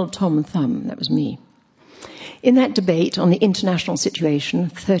little Tom Thumb, that was me. In that debate on the international situation,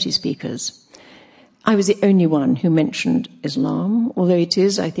 30 speakers, I was the only one who mentioned Islam, although it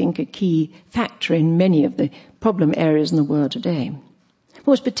is, I think, a key factor in many of the problem areas in the world today.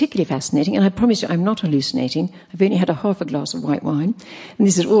 What was particularly fascinating, and I promise you I'm not hallucinating, I've only had a half a glass of white wine, and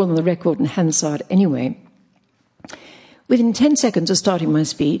this is all on the record in Hansard anyway. Within 10 seconds of starting my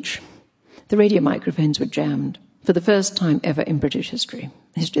speech, the radio microphones were jammed for the first time ever in British history,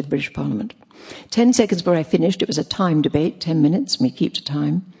 the history of the British Parliament. 10 seconds before I finished, it was a time debate, 10 minutes, and we keep to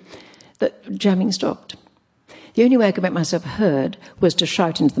time, the jamming stopped. The only way I could make myself heard was to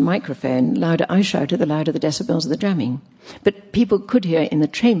shout into the microphone. The louder I shouted, the louder the decibels of the jamming. But people could hear in the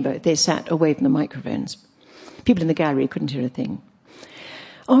chamber if they sat away from the microphones. People in the gallery couldn't hear a thing.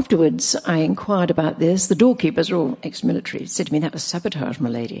 Afterwards, I inquired about this. The doorkeepers are all ex-military. Said to me, that was sabotage, my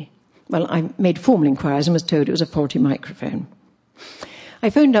lady. Well, I made formal inquiries and was told it was a faulty microphone. I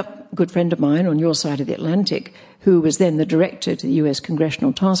phoned up a good friend of mine on your side of the Atlantic, who was then the director to the US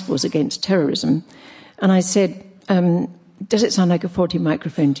Congressional Task Force Against Terrorism, and I said, does it sound like a faulty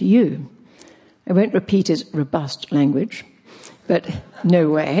microphone to you? I won't repeat his robust language, but no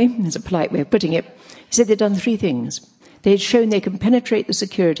way, there's a polite way of putting it. He said they'd done three things. They had shown they can penetrate the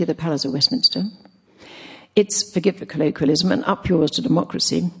security of the Palace of Westminster. It's, forgive the colloquialism, an up yours to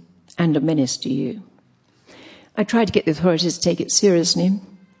democracy and a menace to you. I tried to get the authorities to take it seriously,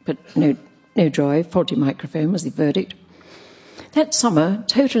 but no joy, faulty microphone was the verdict. That summer,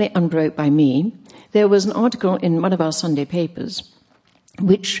 totally unprovoked by me, there was an article in one of our Sunday papers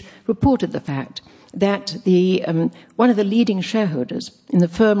which reported the fact that one of the leading shareholders in the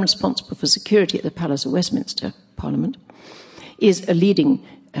firm responsible for security at the Palace of Westminster Parliament is a leading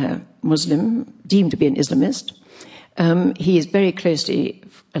Muslim, deemed to be an Islamist, He is very closely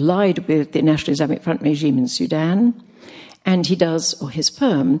allied with the National Islamic Front regime in Sudan, and he does, or his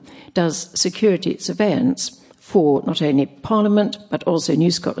firm, does security surveillance for not only Parliament, but also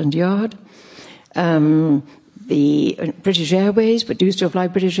New Scotland Yard, the British Airways, but do still fly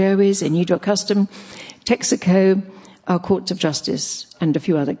British Airways, they need your custom, Texaco, our courts of justice, and a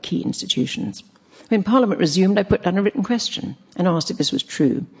few other key institutions. When Parliament resumed, I put down a written question and asked if this was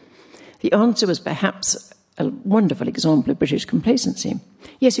true. The answer was perhaps a wonderful example of British complacency.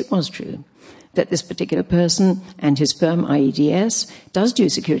 Yes, it was true that this particular person and his firm, IEDS, does do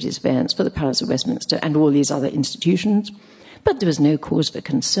security surveillance for the Palace of Westminster and all these other institutions, but there was no cause for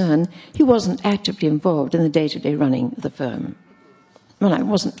concern. He wasn't actively involved in the day-to-day running of the firm. Well, I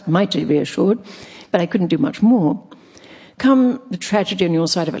wasn't mightily reassured, but I couldn't do much more. Come the tragedy on your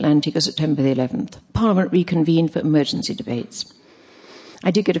side of Atlantic of September the 11th, Parliament reconvened for emergency debates.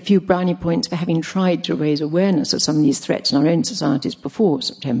 I did get a few brownie points for having tried to raise awareness of some of these threats in our own societies before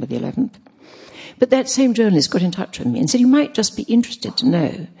September the 11th. But that same journalist got in touch with me and said, you might just be interested to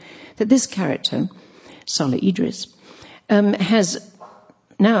know that this character, Salah Idris, has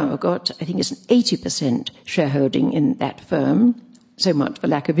now got, I think it's an 80% shareholding in that firm, so much for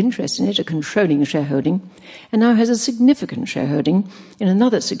lack of interest in it, a controlling shareholding, and now has a significant shareholding in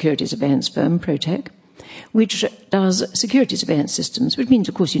another security surveillance firm, Protec, which does security surveillance systems, which means,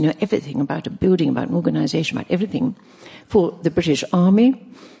 of course, you know everything about a building, about an organisation, about everything, for the British Army,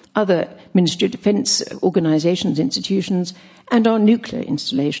 other Ministry of Defence organisations, institutions, and our nuclear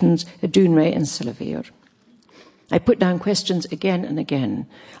installations at Dounreay and Sellafield. I put down questions again and again,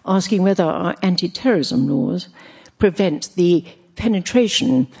 asking whether our anti-terrorism laws prevent the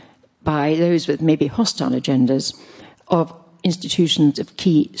penetration by those with maybe hostile agendas of institutions of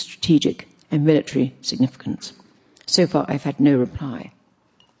key strategic and military significance. So far, I've had no reply.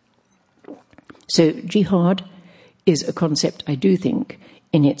 So jihad is a concept I do think,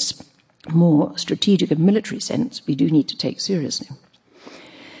 in its more strategic and military sense, we do need to take seriously.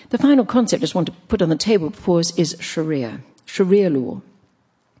 The final concept I just want to put on the table before us is Sharia law.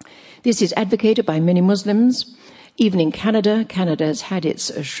 This is advocated by many Muslims. Even in Canada, Canada has had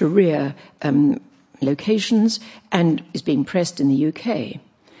its Sharia locations and is being pressed in the UK.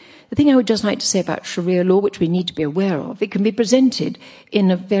 The thing I would just like to say about Sharia law, which we need to be aware of, it can be presented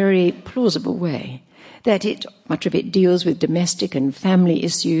in a very plausible way, that much of it deals with domestic and family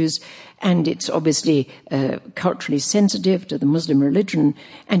issues, and it's obviously culturally sensitive to the Muslim religion,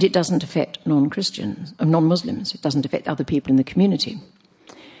 and it doesn't affect non-Christians, non-Muslims. It doesn't affect other people in the community.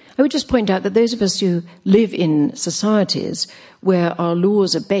 I would just point out that those of us who live in societies where our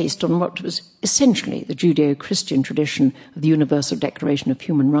laws are based on what was essentially the Judeo-Christian tradition of the Universal Declaration of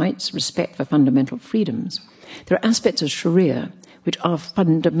Human Rights, respect for fundamental freedoms, there are aspects of Sharia which are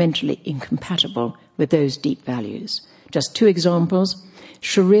fundamentally incompatible with those deep values. Just two examples.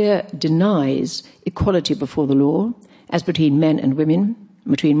 Sharia denies equality before the law, as between men and women,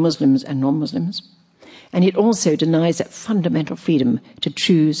 between Muslims and non-Muslims. And it also denies that fundamental freedom to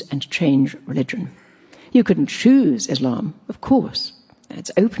choose and to change religion. You can choose Islam, of course.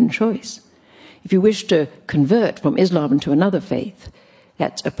 It's open choice. If you wish to convert from Islam to another faith,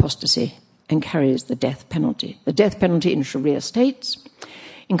 that's apostasy and carries the death penalty. The death penalty in Sharia states,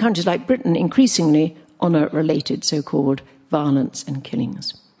 in countries like Britain, increasingly honour-related so-called violence and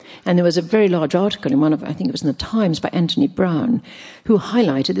killings. And there was a very large article in I think it was in the Times by Anthony Brown, who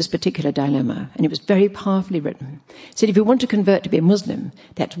highlighted this particular dilemma, and it was very powerfully written. It said, if you want to convert to be a Muslim,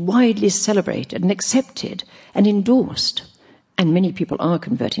 that's widely celebrated and accepted and endorsed, and many people are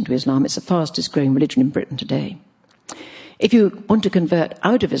converting to Islam. It's the fastest growing religion in Britain today. If you want to convert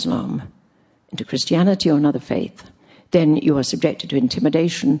out of Islam into Christianity or another faith, then you are subjected to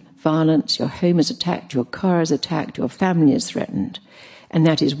intimidation, violence, your home is attacked, your car is attacked, your family is threatened. And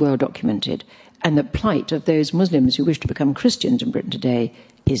that is well documented. And the plight of those Muslims who wish to become Christians in Britain today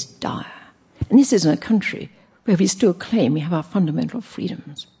is dire. And this is in a country where we still claim we have our fundamental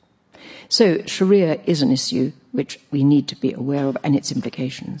freedoms. So Sharia is an issue which we need to be aware of and its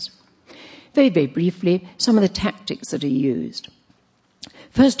implications. Very, very briefly, some of the tactics that are used.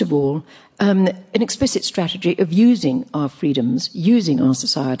 First of all, an explicit strategy of using our freedoms, using our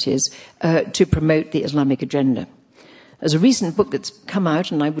societies to promote the Islamic agenda. There's a recent book that's come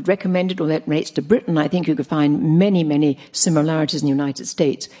out, and I would recommend it, although it relates to Britain. I think you could find many, many similarities in the United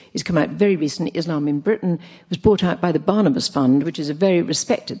States. It's come out very recently, Islam in Britain. It was brought out by the Barnabas Fund, which is a very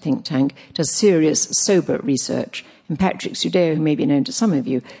respected think tank, does serious, sober research. And Patrick Sudeo, who may be known to some of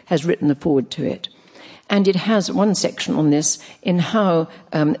you, has written the foreword to it. And it has one section on this in how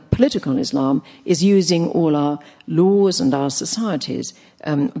political Islam is using all our laws and our societies,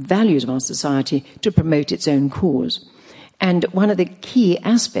 values of our society, to promote its own cause. And one of the key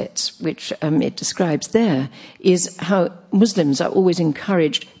aspects which it describes there is how Muslims are always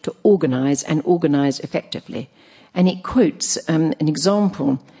encouraged to organize and organize effectively. And it quotes an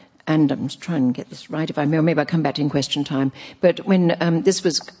example, and I'm just trying to get this right if I may, or maybe I'll come back to in question time. But when this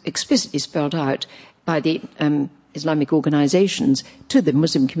was explicitly spelled out by the Islamic organizations to the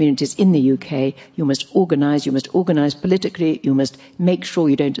Muslim communities in the UK, you must organize politically, you must make sure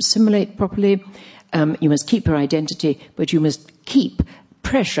you don't assimilate properly, you must keep your identity, but you must keep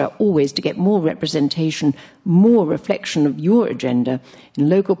pressure always to get more representation, more reflection of your agenda in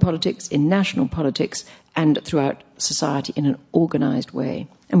local politics, in national politics, and throughout society in an organized way.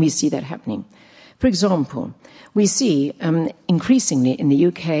 And we see that happening. For example, we see increasingly in the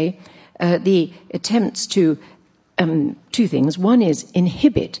UK the attempts to two things. One is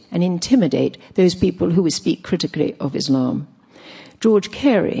inhibit and intimidate those people who speak critically of Islam. George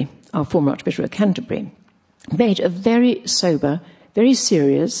Carey, our former Archbishop of Canterbury, made a very sober, very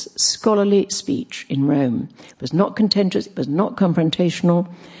serious, scholarly speech in Rome. It was not contentious, it was not confrontational,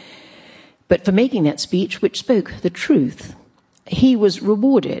 but for making that speech, which spoke the truth, he was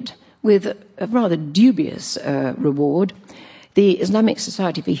rewarded with a rather dubious reward. The Islamic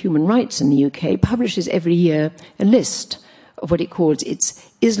Society for Human Rights in the UK publishes every year a list of what it calls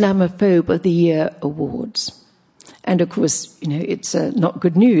its Islamophobe of the Year awards. And of course, it's not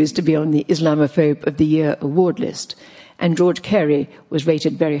good news to be on the Islamophobe of the Year award list. And George Carey was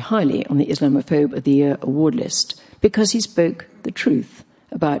rated very highly on the Islamophobe of the Year award list because he spoke the truth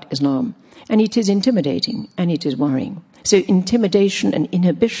about Islam. And it is intimidating and it is worrying. So intimidation and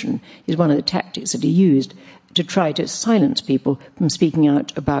inhibition is one of the tactics that are used to try to silence people from speaking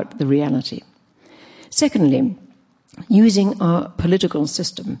out about the reality. Secondly, using our political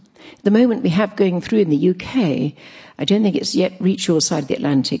system. The moment we have going through in the UK, I don't think it's yet reached your side of the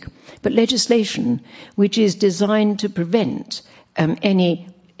Atlantic, but legislation which is designed to prevent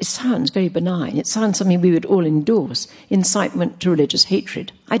it sounds very benign, it sounds something we would all endorse, incitement to religious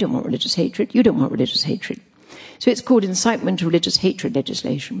hatred. I don't want religious hatred, you don't want religious hatred. So it's called incitement to religious hatred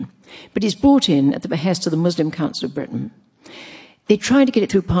legislation. But it's brought in at the behest of the Muslim Council of Britain. They tried to get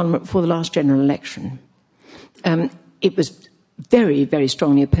it through Parliament before the last general election. It was very, very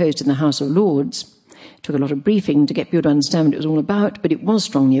strongly opposed in the House of Lords. It took a lot of briefing to get people to understand what it was all about, but it was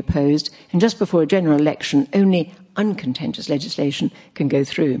strongly opposed. And just before a general election, only uncontentious legislation can go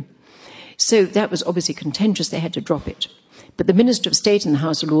through. So that was obviously contentious. They had to drop it. But the Minister of State in the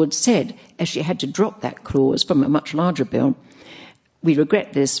House of Lords said, as she had to drop that clause from a much larger bill, we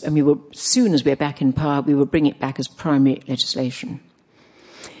regret this, and as soon as we're back in power, we will bring it back as primary legislation.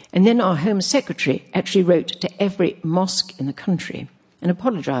 And then our Home Secretary actually wrote to every mosque in the country and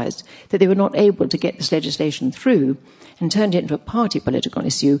apologised that they were not able to get this legislation through and turned it into a party political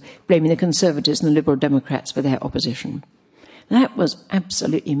issue, blaming the Conservatives and the Liberal Democrats for their opposition. That was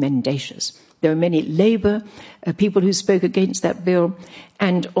absolutely mendacious. There were many Labour people who spoke against that bill,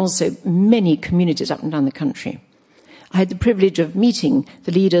 and also many communities up and down the country. I had the privilege of meeting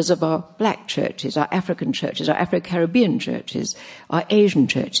the leaders of our black churches, our African churches, our Afro-Caribbean churches, our Asian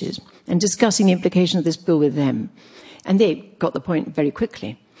churches, and discussing the implications of this bill with them. And they got the point very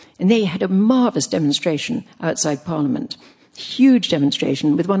quickly. And they had a marvellous demonstration outside Parliament, huge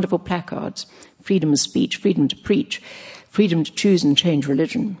demonstration with wonderful placards, freedom of speech, freedom to preach, freedom to choose and change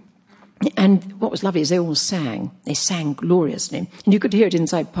religion. And what was lovely is they all sang. They sang gloriously. And you could hear it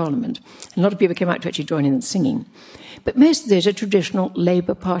inside Parliament. And a lot of people came out to actually join in the singing. But most of those are traditional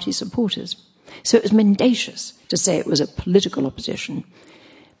Labour Party supporters. So it was mendacious to say it was a political opposition.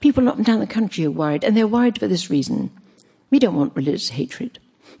 People up and down the country are worried, and they're worried for this reason. We don't want religious hatred.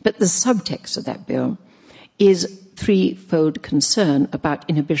 But the subtext of that bill is threefold concern about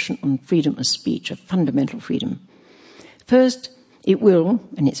inhibition on freedom of speech, a fundamental freedom. First, it will,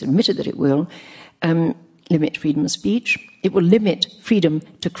 and it's admitted that it will, limit freedom of speech. It will limit freedom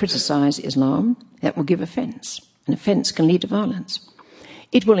to criticise Islam. That will give offence. An offence can lead to violence.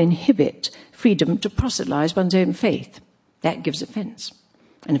 It will inhibit freedom to proselytise one's own faith. That gives offence.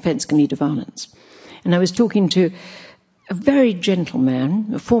 An offence can lead to violence. And I was talking to a very gentle man,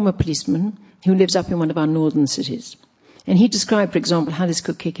 a former policeman, who lives up in one of our northern cities. And he described, for example, how this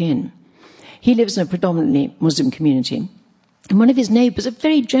could kick in. He lives in a predominantly Muslim community. And one of his neighbours, a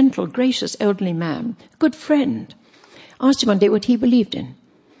very gentle, gracious, elderly man, a good friend, asked him one day what he believed in.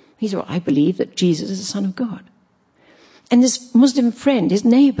 He said, well, I believe that Jesus is the Son of God. And this Muslim friend, his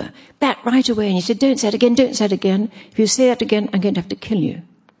neighbour, backed right away and he said, don't say it again, don't say it again. If you say that again, I'm going to have to kill you.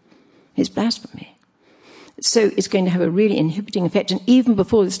 It's blasphemy. So it's going to have a really inhibiting effect. And even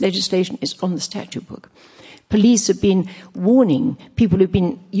before this legislation is on the statute book, police have been warning people who've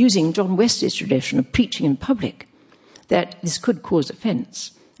been using John Wesley's tradition of preaching in public that this could cause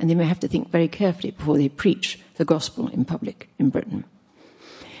offence, and they may have to think very carefully before they preach the gospel in public in Britain.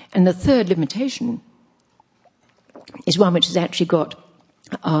 And the third limitation is one which has actually got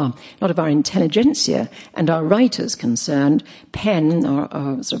a lot of our intelligentsia and our writers concerned. PEN,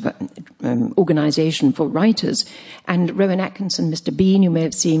 our sort of organisation for writers, and Rowan Atkinson, Mr. Bean, you may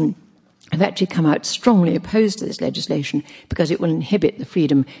have seen, have actually come out strongly opposed to this legislation because it will inhibit the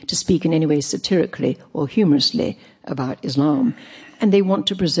freedom to speak in any way satirically or humorously about Islam. And they want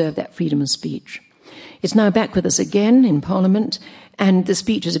to preserve that freedom of speech. It's now back with us again in Parliament, and the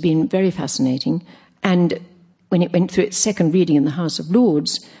speeches have been very fascinating. And when it went through its second reading in the House of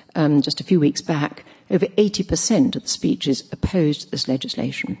Lords just a few weeks back, over 80% of the speeches opposed this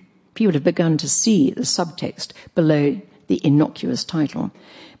legislation. People have begun to see the subtext below the innocuous title.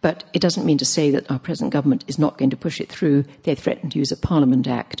 But it doesn't mean to say that our present government is not going to push it through. They threatened to use a Parliament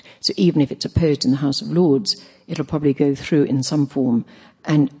Act. So even if it's opposed in the House of Lords, it'll probably go through in some form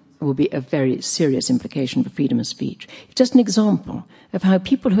and will be a very serious implication for freedom of speech. It's just an example of how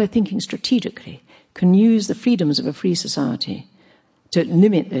people who are thinking strategically can use the freedoms of a free society to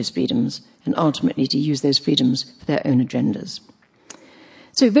limit those freedoms and ultimately to use those freedoms for their own agendas.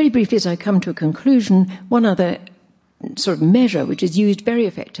 So very briefly, as I come to a conclusion, one other sort of measure which is used very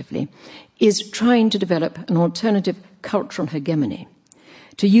effectively is trying to develop an alternative cultural hegemony,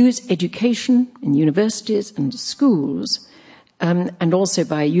 to use education in universities and schools, and also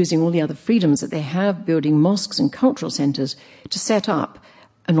by using all the other freedoms that they have, building mosques and cultural centres, to set up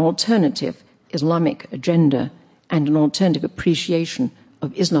an alternative Islamic agenda and an alternative appreciation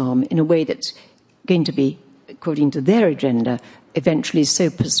of Islam in a way that's going to be, according to their agenda, eventually so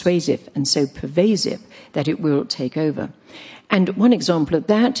persuasive and so pervasive that it will take over. And one example of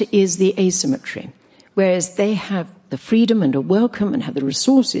that is the asymmetry. Whereas they have the freedom and are welcome and have the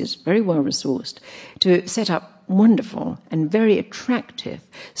resources, very well resourced, to set up wonderful and very attractive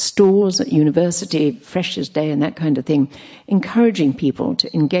stores at university, Freshers' Day and that kind of thing, encouraging people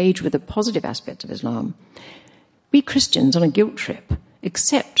to engage with the positive aspects of Islam. We Christians on a guilt trip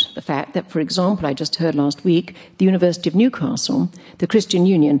accept the fact that, for example, I just heard last week, the University of Newcastle, the Christian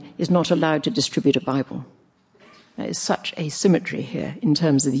Union, is not allowed to distribute a Bible. There is such asymmetry here in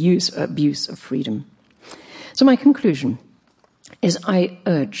terms of the use or abuse of freedom. So my conclusion is I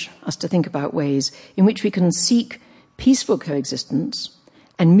urge us to think about ways in which we can seek peaceful coexistence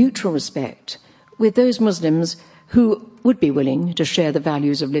and mutual respect with those Muslims who would be willing to share the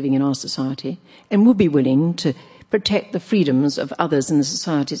values of living in our society and would be willing to protect the freedoms of others in the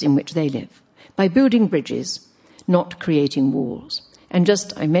societies in which they live, by building bridges, not creating walls. And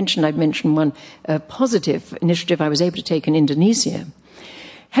I've mentioned one positive initiative I was able to take in Indonesia.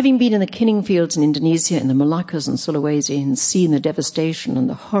 Having been in the killing fields in Indonesia, in the Moluccas and Sulawesi, and seen the devastation and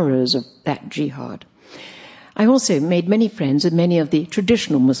the horrors of that jihad, I also made many friends with many of the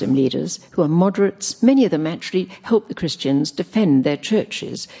traditional Muslim leaders who are moderates. Many of them actually helped the Christians defend their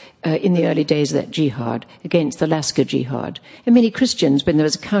churches in the early days of that jihad against the Lasker jihad. And many Christians, when there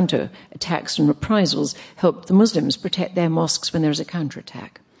was counter-attacks and reprisals, helped the Muslims protect their mosques when there was a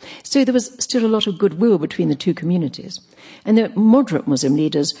counter-attack. So there was still a lot of goodwill between the two communities. And the moderate Muslim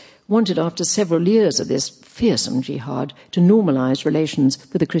leaders wanted, after several years of this fearsome jihad, to normalize relations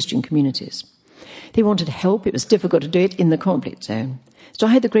with the Christian communities. They wanted help. It was difficult to do it in the conflict zone. So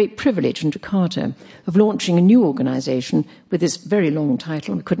I had the great privilege in Jakarta of launching a new organization with this very long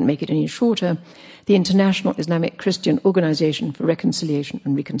title. We couldn't make it any shorter. The International Islamic Christian Organization for Reconciliation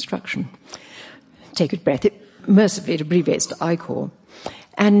and Reconstruction. Take a breath. It mercifully abbreviates to ICOR.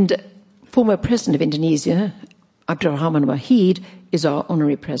 And former president of Indonesia, Abdurrahman Wahid, is our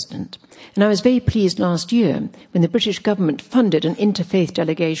honorary president. And I was very pleased last year when the British government funded an interfaith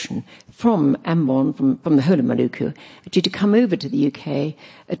delegation from Ambon, from the whole of Maluku, actually to come over to the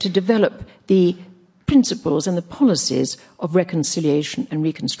UK to develop the principles and the policies of reconciliation and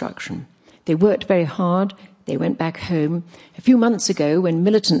reconstruction. They worked very hard. They went back home. A few months ago, when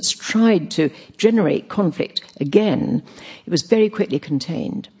militants tried to generate conflict again, it was very quickly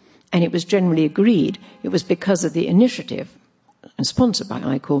contained. And it was generally agreed it was because of the initiative, and sponsored by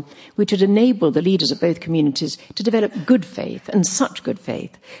ICOR, which had enabled the leaders of both communities to develop good faith, and such good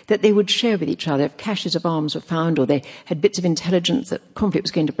faith, that they would share with each other if caches of arms were found or they had bits of intelligence that conflict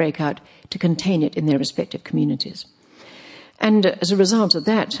was going to break out, to contain it in their respective communities. And as a result of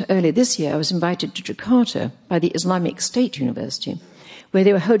that, earlier this year, I was invited to Jakarta by the Islamic State University, where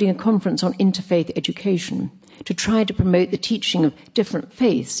they were holding a conference on interfaith education, to try to promote the teaching of different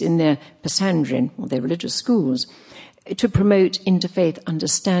faiths in their Pasandrin, or their religious schools, to promote interfaith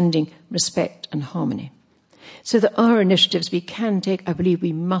understanding, respect and harmony. So there are initiatives we can take, I believe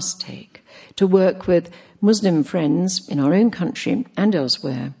we must take, to work with Muslim friends in our own country and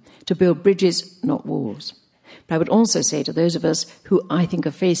elsewhere to build bridges, not walls. But I would also say to those of us who I think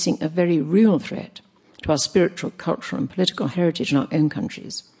are facing a very real threat to our spiritual, cultural and political heritage in our own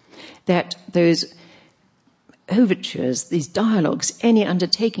countries, that those overtures, these dialogues, any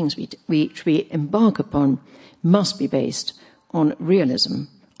undertakings which we embark upon must be based on realism,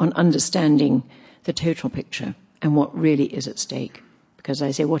 on understanding the total picture and what really is at stake. Because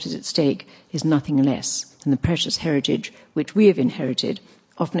I say what is at stake is nothing less than the precious heritage which we have inherited,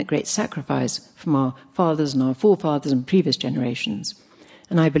 often at great sacrifice from our fathers and our forefathers and previous generations.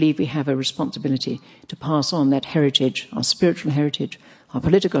 And I believe we have a responsibility to pass on that heritage, our spiritual heritage, our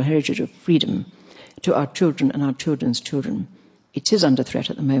political heritage of freedom, to our children and our children's children. It is under threat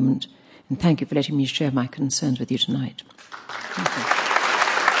at the moment. And thank you for letting me share my concerns with you tonight. Thank you.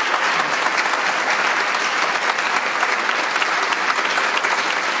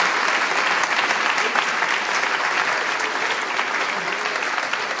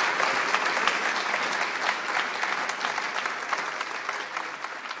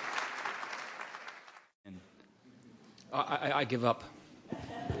 I give up.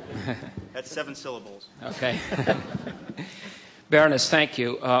 That's 7 syllables. Okay. Baroness, thank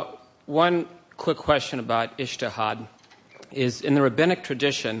you. One quick question about ijtihad is, in the rabbinic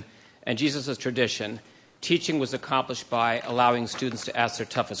tradition and Jesus' tradition, teaching was accomplished by allowing students to ask their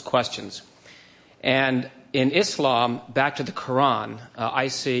toughest questions. And in Islam, back to the Quran, I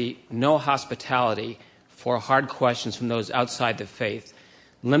see no hospitality for hard questions from those outside the faith,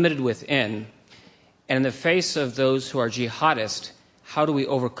 limited within. And in the face of those who are jihadists, how do we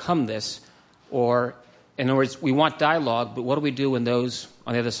overcome this? Or, in other words, we want dialogue, but what do we do when those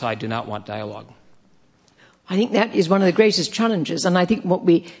on the other side do not want dialogue? I think that is one of the greatest challenges, and I think what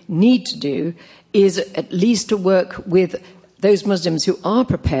we need to do is at least to work with those Muslims who are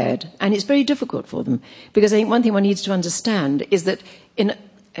prepared, and it's very difficult for them, because I think one thing one needs to understand is that and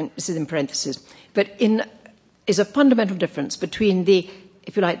this is in parentheses, but is a fundamental difference between the,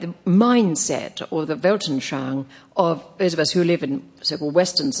 if you like, the mindset or the Weltanschauung of those of us who live in so-called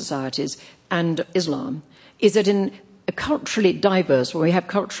Western societies and Islam, is that in a culturally diverse, where we have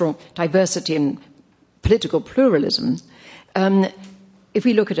cultural diversity and political pluralism, if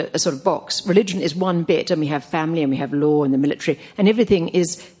we look at a sort of box, religion is one bit, and we have family and we have law and the military, and everything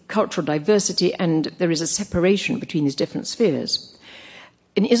is cultural diversity, and there is a separation between these different spheres.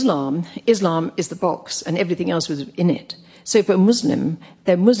 In Islam, Islam is the box and everything else was in it. So for a Muslim,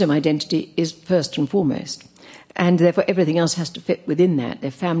 their Muslim identity is first and foremost. And therefore everything else has to fit within that,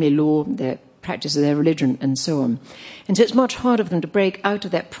 their family law, their practice of their religion, and so on. And so it's much harder for them to break out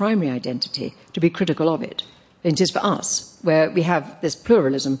of that primary identity to be critical of it than it is for us, where we have this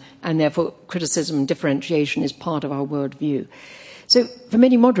pluralism, and therefore criticism and differentiation is part of our worldview. So for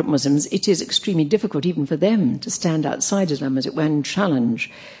many moderate Muslims, it is extremely difficult even for them to stand outside Islam, as it were, and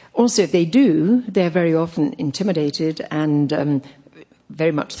challenge. Also, if they do, they're very often intimidated and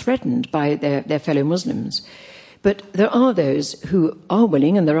very much threatened by their fellow Muslims. But there are those who are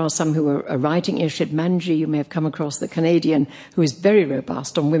willing, and there are some who are writing. Irshad Manji, you may have come across, the Canadian, who is very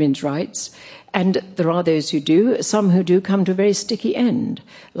robust on women's rights. And there are those who do, some who do come to a very sticky end,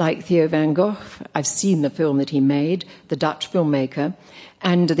 like Theo van Gogh. I've seen the film that he made, the Dutch filmmaker,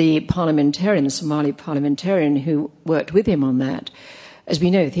 and the parliamentarian, the Somali parliamentarian who worked with him on that. As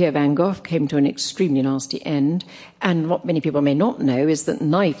we know, Theo van Gogh came to an extremely nasty end, and what many people may not know is that the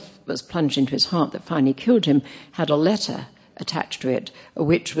knife was plunged into his heart that finally killed him had a letter attached to it,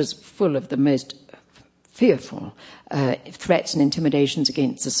 which was full of the most fearful threats and intimidations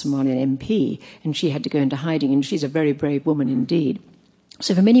against the Somalian MP, and she had to go into hiding, and she's a very brave woman indeed.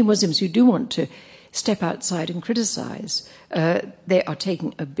 So for many Muslims who do want to step outside and criticize, they are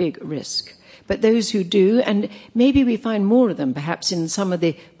taking a big risk. But those who do, and maybe we find more of them perhaps in some of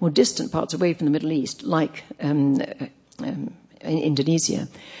the more distant parts away from the Middle East, like in Indonesia,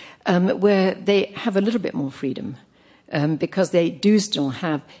 where they have a little bit more freedom, because they do still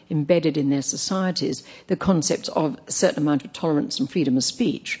have embedded in their societies the concepts of a certain amount of tolerance and freedom of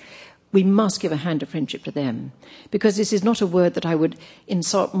speech. We must give a hand of friendship to them, because this is not a word that I would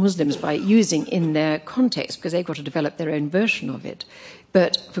insult Muslims by using in their context, because they've got to develop their own version of it.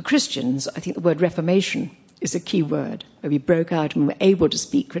 But for Christians, I think the word reformation is a key word, where we broke out and were able to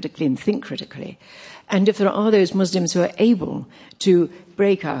speak critically and think critically. And if there are those Muslims who are able to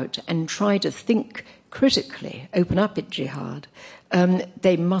break out and try to think critically, open up at jihad,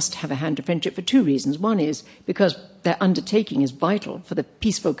 they must have a hand of friendship for two reasons. One is because their undertaking is vital for the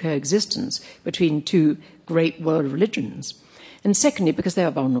peaceful coexistence between two great world religions. And secondly, because they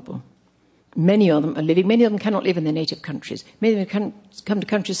are vulnerable. Many of them cannot live in their native countries. Many of them can come to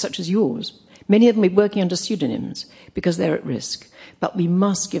countries such as yours. Many of them are working under pseudonyms because they're at risk. But we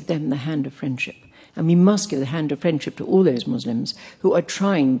must give them the hand of friendship. And we must give the hand of friendship to all those Muslims who are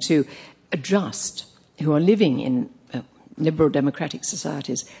trying to adjust, who are living in liberal democratic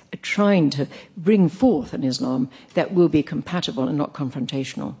societies, are trying to bring forth an Islam that will be compatible and not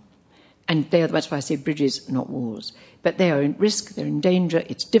confrontational. And that's why I say bridges, not walls. But they are in risk, they're in danger,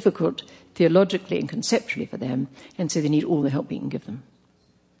 it's difficult theologically and conceptually for them, and so they need all the help we can give them,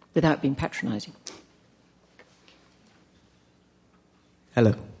 without being patronizing.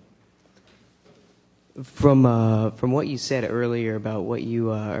 Hello. From what you said earlier about what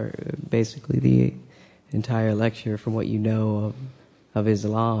you are, basically the entire lecture, from what you know of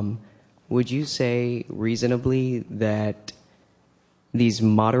Islam, would you say reasonably that these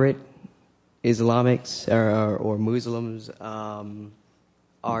moderate Islamics or Muslims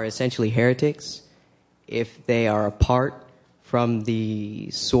are essentially heretics if they are apart from the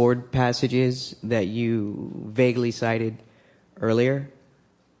sword passages that you vaguely cited earlier?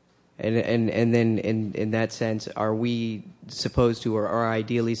 And then in that sense, are we supposed to, or are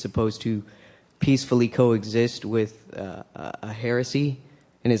ideally supposed to, peacefully coexist with a heresy,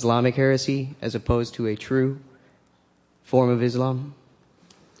 an Islamic heresy, as opposed to a true form of Islam?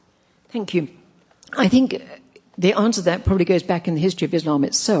 Thank you. I think the answer to that probably goes back in the history of Islam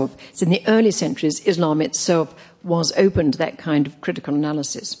itself. So in the early centuries, Islam itself was open to that kind of critical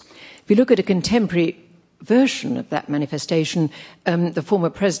analysis. If you look at a contemporary version of that manifestation, the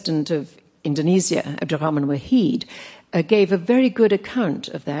former president of Indonesia, Abdurrahman Wahid, gave a very good account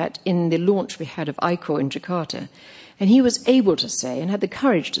of that in the launch we had of ICOR in Jakarta. And he was able to say, and had the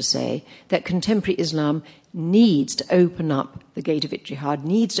courage to say, that contemporary Islam needs to open up the gate of ijtihad,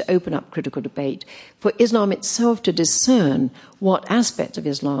 needs to open up critical debate, for Islam itself to discern what aspects of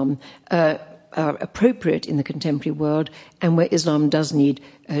Islam are appropriate in the contemporary world and where Islam does need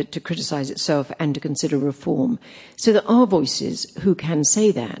to criticize itself and to consider reform. So there are voices who can say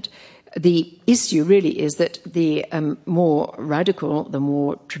that. The issue really is that the more radical, the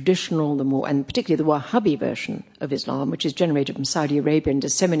more traditional, and particularly the Wahhabi version of Islam, which is generated from Saudi Arabia and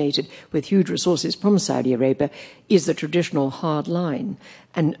disseminated with huge resources from Saudi Arabia, is the traditional hard line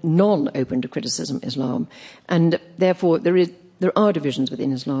and non-open to criticism Islam. And therefore there are divisions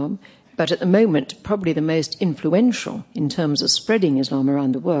within Islam, but at the moment probably the most influential in terms of spreading Islam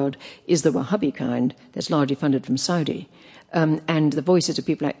around the world is the Wahhabi kind that's largely funded from Saudi. And the voices of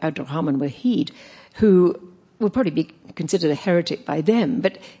people like Abdurrahman Wahid, who will probably be considered a heretic by them,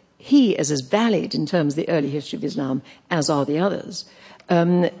 but he is as valid in terms of the early history of Islam as are the others.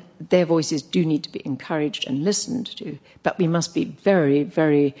 Their voices do need to be encouraged and listened to, but we must be very,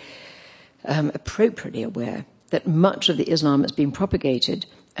 very appropriately aware that much of the Islam that's been propagated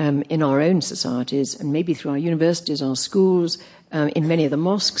in our own societies, and maybe through our universities, our schools, in many of the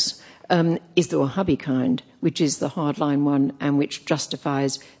mosques, is the Wahhabi kind, which is the hardline one and which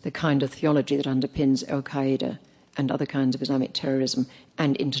justifies the kind of theology that underpins Al-Qaeda and other kinds of Islamic terrorism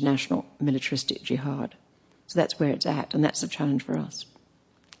and international militaristic jihad. So that's where it's at, and that's the challenge for us.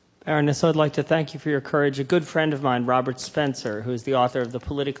 Baroness, I'd like to thank you for your courage. A good friend of mine, Robert Spencer, who is the author of The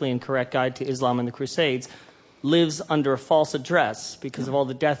Politically Incorrect Guide to Islam and the Crusades, lives under a false address because of all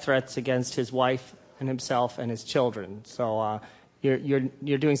the death threats against his wife and himself and his children. So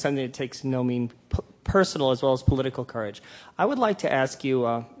you're doing something that takes no mean personal as well as political courage. I would like to ask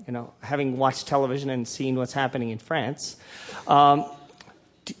you, having watched television and seen what's happening in France,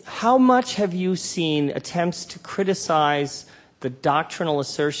 how much have you seen attempts to criticize the doctrinal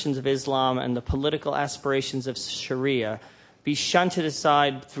assertions of Islam and the political aspirations of Sharia be shunted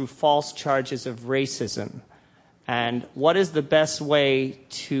aside through false charges of racism? And what is the best way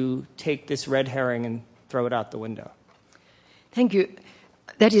to take this red herring and throw it out the window? Thank you.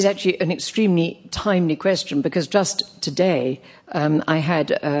 That is actually an extremely timely question because just today I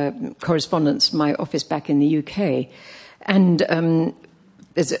had correspondence from my office back in the UK, and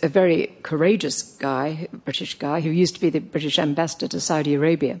there's a very courageous guy, British guy, who used to be the British ambassador to Saudi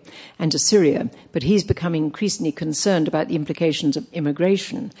Arabia and to Syria, but he's becoming increasingly concerned about the implications of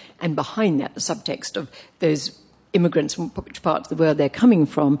immigration, and behind that the subtext of those immigrants from which parts of the world they're coming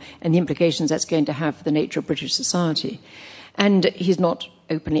from and the implications that's going to have for the nature of British society. And he's not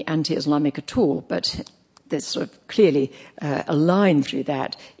openly anti-Islamic at all, but there's sort of clearly a line through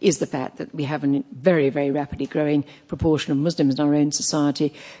that is the fact that we have a very, very rapidly growing proportion of Muslims in our own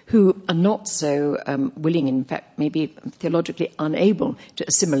society who are not so willing, in fact, maybe theologically unable to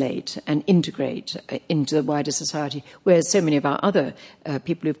assimilate and integrate into the wider society, whereas so many of our other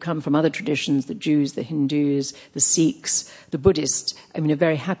people who've come from other traditions, the Jews, the Hindus, the Sikhs, the Buddhists, I mean, are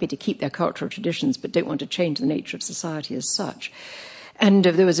very happy to keep their cultural traditions but don't want to change the nature of society as such. And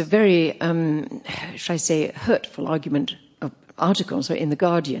there was a very, shall I say, hurtful article in The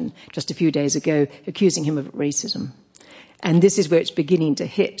Guardian just a few days ago accusing him of racism. And this is where it's beginning to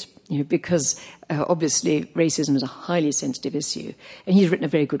hit, because obviously racism is a highly sensitive issue. And he's written a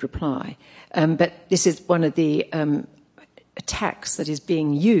very good reply. But this is one of the attacks that is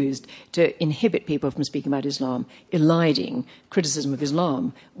being used to inhibit people from speaking about Islam, eliding criticism of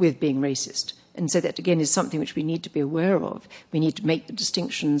Islam with being racist. And so that, again, is something which we need to be aware of. We need to make the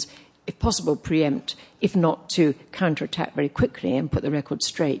distinctions, if possible, preempt, if not to counterattack very quickly and put the record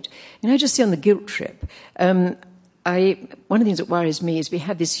straight. And I just see on the guilt trip, one of the things that worries me is we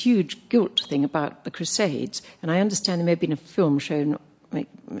have this huge guilt thing about the Crusades, and I understand there may have been a film shown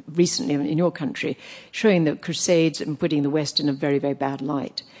recently in your country showing the Crusades and putting the West in a very, very bad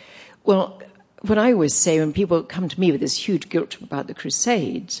light. Well, what I always say when people come to me with this huge guilt trip about the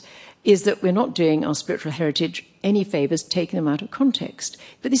Crusades is that we're not doing our spiritual heritage any favours taking them out of context.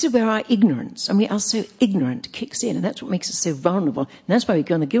 But this is where our ignorance, and we are so ignorant, kicks in, and that's what makes us so vulnerable, and that's why we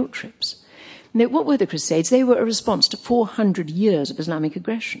go on the guilt trips. Now, what were the Crusades? They were a response to 400 years of Islamic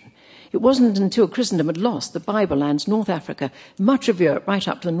aggression. It wasn't until Christendom had lost the Bible lands, North Africa, much of Europe, right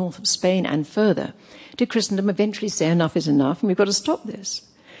up to the north of Spain and further, did Christendom eventually say enough is enough and we've got to stop this.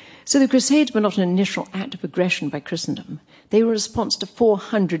 So the Crusades were not an initial act of aggression by Christendom. They were a response to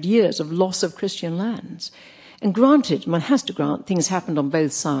 400 years of loss of Christian lands. And granted, one has to grant, things happened on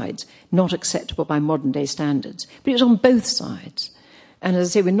both sides, not acceptable by modern-day standards. But it was on both sides. And as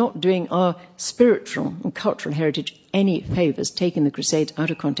I say, we're not doing our spiritual and cultural heritage any favours, taking the Crusades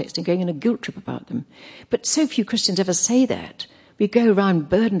out of context and going on a guilt trip about them. But so few Christians ever say that. We go around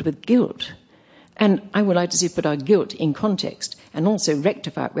burdened with guilt. And I would like to see us put our guilt in context and also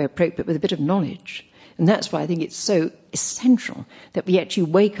rectify it where appropriate with a bit of knowledge. And that's why I think it's so essential that we actually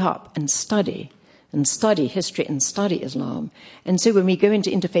wake up and study history and study Islam. And so when we go into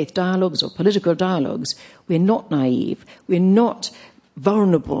interfaith dialogues or political dialogues, we're not naive, we're not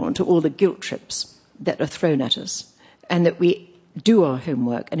vulnerable to all the guilt trips that are thrown at us, and that we do our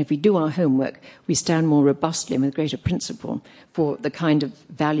homework. And if we do our homework, we stand more robustly and with greater principle for the kind of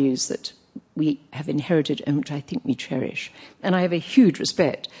values that we have inherited and which I think we cherish. And I have a huge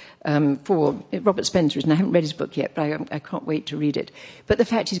respect for Robert Spencer, and I haven't read his book yet, but I can't wait to read it. But the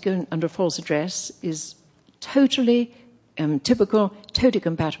fact he's going under false address is totally typical, totally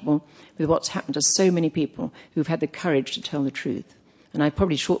compatible with what's happened to so many people who've had the courage to tell the truth. And I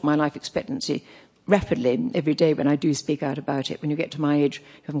probably shorten my life expectancy rapidly every day when I do speak out about it. When you get to my age,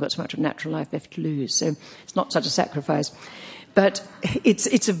 you haven't got so much of natural life left to lose. So it's not such a sacrifice. But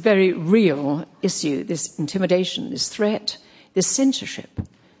it's a very real issue, this intimidation, this threat, this censorship.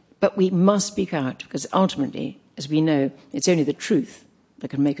 But we must speak out because ultimately, as we know, it's only the truth that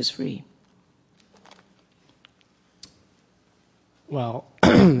can make us free. Well,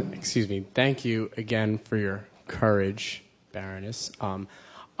 excuse me. Thank you again for your courage, Baroness.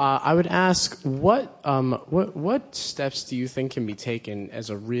 I would ask, what steps do you think can be taken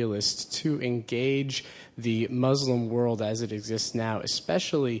as a realist to engage the Muslim world as it exists now,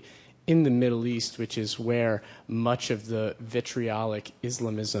 especially in the Middle East, which is where much of the vitriolic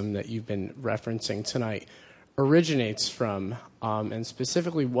Islamism that you've been referencing tonight originates from, and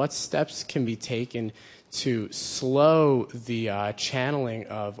specifically what steps can be taken to slow the channeling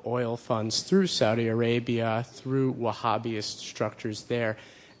of oil funds through Saudi Arabia, through Wahhabist structures there,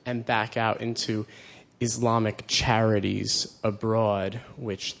 and back out into Islamic charities abroad,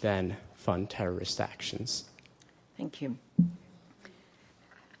 which then fund terrorist actions. Thank you.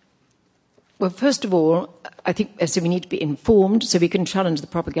 Well, first of all, I think we need to be informed so we can challenge the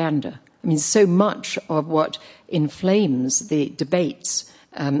propaganda. I mean, so much of what inflames the debates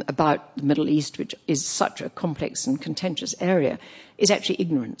about the Middle East, which is such a complex and contentious area, is actually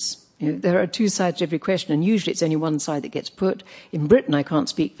ignorance. You know, there are two sides to every question, and usually it's only one side that gets put. In Britain, I can't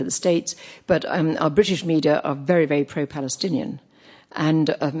speak for the States, but our British media are very, very pro-Palestinian, and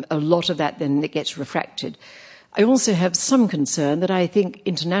a lot of that then it gets refracted. I also have some concern that I think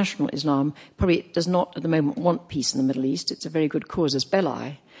international Islam probably does not at the moment want peace in the Middle East. It's a very good casus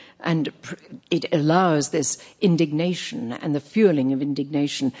belli, and it allows this indignation and the fueling of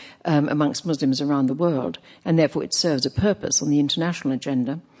indignation amongst Muslims around the world, and therefore it serves a purpose on the international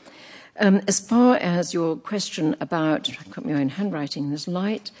agenda. As far as your question about, I've got my own handwriting in this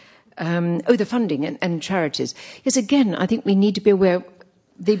light, the funding and charities. Yes, again, I think we need to be aware,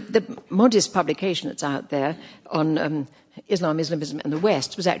 the modest publication that's out there on Islam, Islamism and the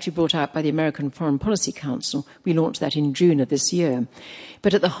West was actually brought out by the American Foreign Policy Council. We launched that in June of this year.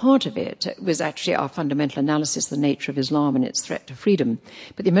 But at the heart of it was actually our fundamental analysis of the nature of Islam and its threat to freedom.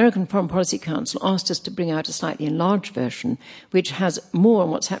 But the American Foreign Policy Council asked us to bring out a slightly enlarged version, which has more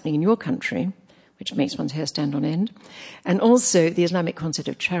on what's happening in your country, which makes one's hair stand on end, and also the Islamic concept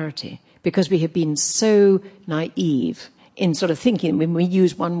of charity, because we have been so naive in sort of thinking when we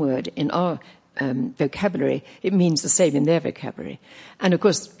use one word in our vocabulary, it means the same in their vocabulary. And of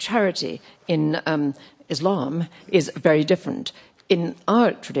course, charity in Islam is very different. In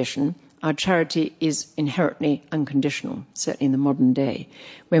our tradition, our charity is inherently unconditional, certainly in the modern day.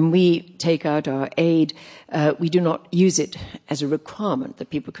 When we take out our aid, we do not use it as a requirement that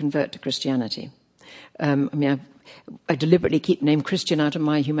people convert to Christianity. I deliberately keep the name Christian out of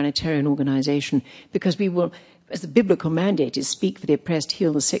my humanitarian organization because we will, as the biblical mandate is, speak for the oppressed,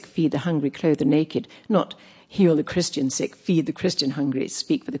 heal the sick, feed the hungry, clothe the naked, not heal the Christian sick, feed the Christian hungry,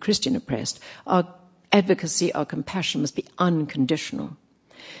 speak for the Christian oppressed. Our advocacy, our compassion must be unconditional.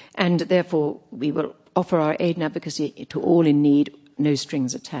 And therefore, we will offer our aid and advocacy to all in need, no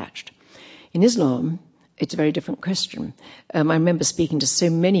strings attached. In Islam, it's a very different question. I remember speaking to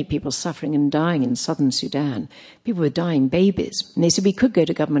so many people suffering and dying in southern Sudan. People were dying babies. And they said we could go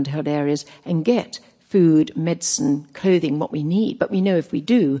to government-held areas and get food, medicine, clothing, what we need. But we know if we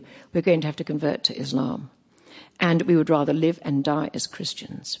do, we're going to have to convert to Islam. And we would rather live and die as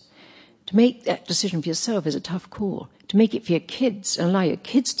Christians. To make that decision for yourself is a tough call. To make it for your kids and allow your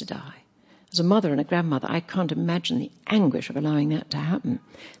kids to die. As a mother and a grandmother, I can't imagine the anguish of allowing that to happen.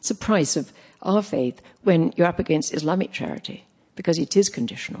 It's the price of our faith when you're up against Islamic charity, because it is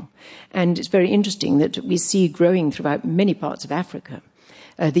conditional. And it's very interesting that we see growing throughout many parts of Africa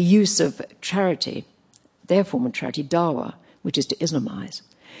the use of charity, their form of charity, dawah, which is to Islamize.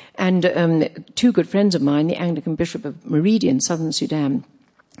 And two good friends of mine, the Anglican Bishop of Maridi in southern Sudan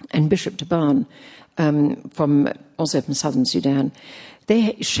and Bishop Taban, also from southern Sudan,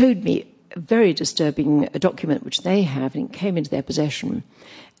 they showed me a very disturbing document which they have, and it came into their possession.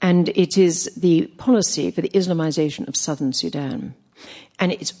 And it is the policy for the Islamization of southern Sudan.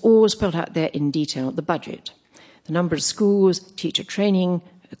 And it's all spelled out there in detail, the budget, the number of schools, teacher training,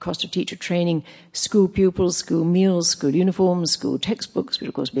 the cost of teacher training, school pupils, school meals, school uniforms, school textbooks, which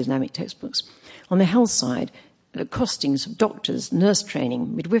of course be Islamic textbooks. On the health side, the costings of doctors, nurse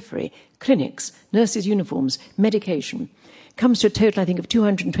training, midwifery, clinics, nurses' uniforms, medication, comes to a total, I think, of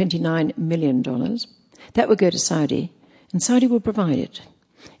 $229 million. That would go to Saudi, and Saudi will provide it.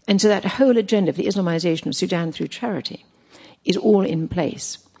 And so that whole agenda of the Islamization of Sudan through charity is all in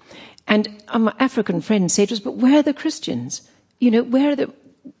place. And our African friends say to us, but where are the Christians? You know, where are the...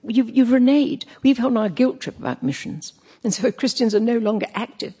 You've reneged. We've held our guilt trip about missions. And so Christians are no longer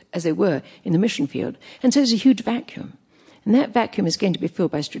active as they were in the mission field. And so there's a huge vacuum. And that vacuum is going to be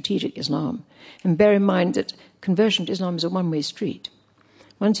filled by strategic Islam. And bear in mind that conversion to Islam is a one-way street.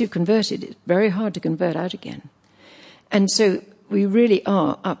 Once you've converted, it's very hard to convert out again. And so we really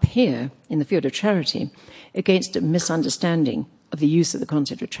are up here in the field of charity against a misunderstanding of the use of the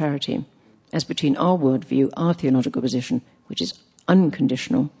concept of charity as between our worldview, our theological position, which is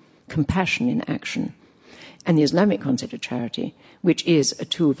unconditional, compassion in action, and the Islamic concept of charity, which is a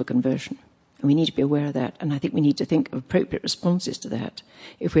tool for conversion. And we need to be aware of that, and I think we need to think of appropriate responses to that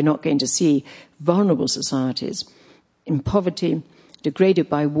if we're not going to see vulnerable societies in poverty, degraded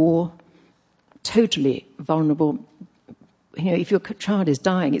by war, totally vulnerable. You know, if your child is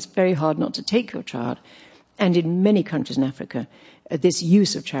dying, it's very hard not to take your child. And in many countries in Africa, this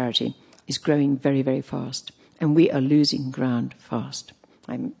use of charity is growing very, very fast. And we are losing ground fast.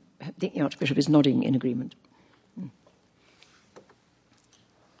 I think the Archbishop is nodding in agreement.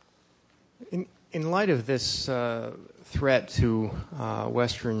 In light of this threat to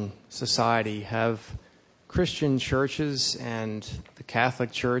Western society, have Christian churches and the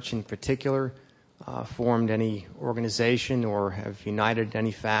Catholic Church in particular formed any organization or have united in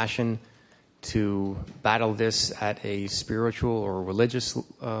any fashion to battle this at a spiritual or religious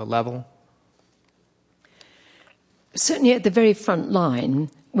level? Certainly at the very front line,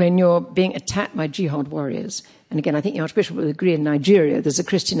 when you're being attacked by jihad warriors, and again, I think the Archbishop will agree in Nigeria, there's a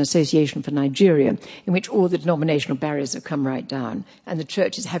Christian Association for Nigeria in which all the denominational barriers have come right down, and the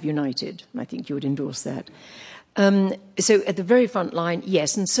churches have united, and I think you would endorse that. So at the very front line,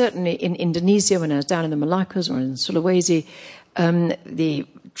 yes, and certainly in Indonesia, when I was down in the Malaccas or in Sulawesi, the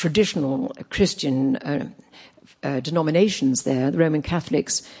traditional Christian denominations there, the Roman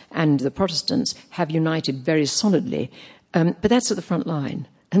Catholics and the Protestants, have united very solidly. But that's at the front line,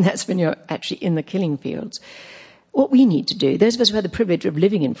 and that's when you're actually in the killing fields. What we need to do, those of us who have the privilege of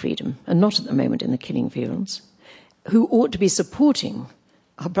living in freedom and not at the moment in the killing fields, who ought to be supporting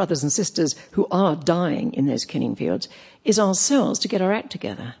our brothers and sisters who are dying in those killing fields, is ourselves to get our act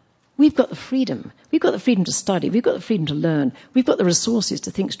together. We've got the freedom. We've got the freedom to study. We've got the freedom to learn. We've got the resources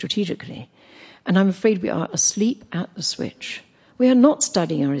to think strategically. And I'm afraid we are asleep at the switch. We are not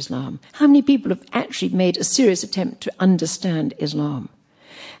studying our Islam. How many people have actually made a serious attempt to understand Islam?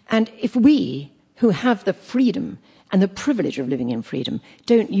 And if we, who have the freedom and the privilege of living in freedom,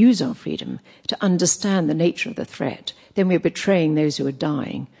 don't use our freedom to understand the nature of the threat, then we're betraying those who are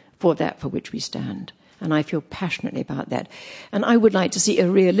dying for that for which we stand. And I feel passionately about that. And I would like to see a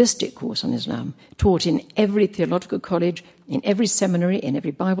realistic course on Islam taught in every theological college, in every seminary, in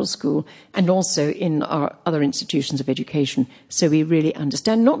every Bible school, and also in our other institutions of education, so we really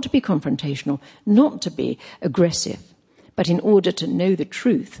understand, not to be confrontational, not to be aggressive, but in order to know the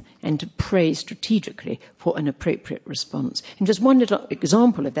truth and to pray strategically for an appropriate response. And just one little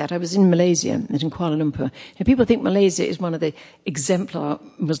example of that, I was in Malaysia, in Kuala Lumpur, and people think Malaysia is one of the exemplar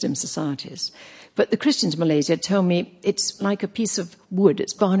Muslim societies. But the Christians in Malaysia tell me it's like a piece of wood.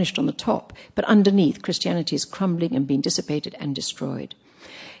 It's varnished on the top, but underneath Christianity is crumbling and being dissipated and destroyed.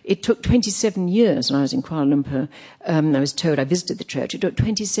 It took 27 years when I was in Kuala Lumpur. I was told, I visited the church, it took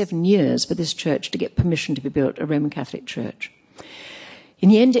 27 years for this church to get permission to be built, a Roman Catholic church. In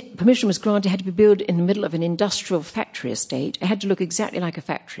the end, permission was granted. It had to be built in the middle of an industrial factory estate. It had to look exactly like a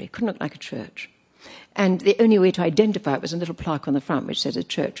factory. It couldn't look like a church. And the only way to identify it was a little plaque on the front which said a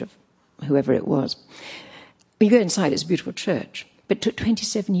church of whoever it was. When you go inside, it's a beautiful church. But it took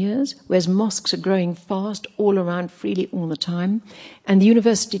 27 years, whereas mosques are growing fast all around freely all the time. And the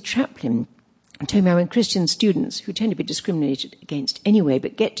university chaplain told me when Christian students, who tend to be discriminated against anyway,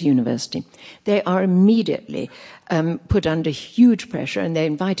 but get to university, they are immediately put under huge pressure, and they're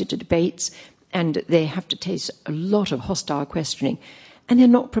invited to debates, and they have to face a lot of hostile questioning. And they're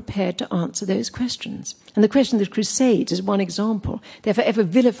not prepared to answer those questions. And the question of the Crusades is one example. They're forever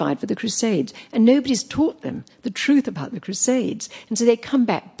vilified for the Crusades, and nobody's taught them the truth about the Crusades. And so they come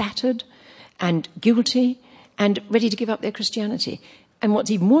back battered and guilty and ready to give up their Christianity. And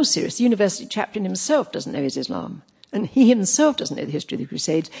what's even more serious, the university chaplain himself doesn't know his Islam. And he himself doesn't know the history of the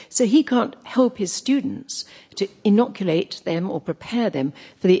Crusades, so he can't help his students to inoculate them or prepare them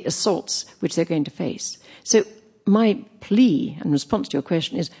for the assaults which they're going to face. So my plea and response to your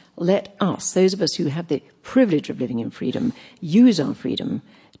question is, let us, those of us who have the privilege of living in freedom, use our freedom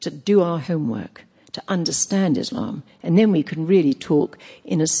to do our homework, to understand Islam, and then we can really talk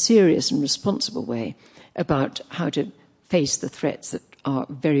in a serious and responsible way about how to face the threats that are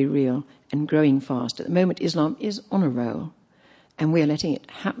very real and growing fast. At the moment, Islam is on a roll, and we are letting it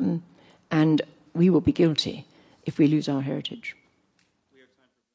happen, and we will be guilty if we lose our heritage.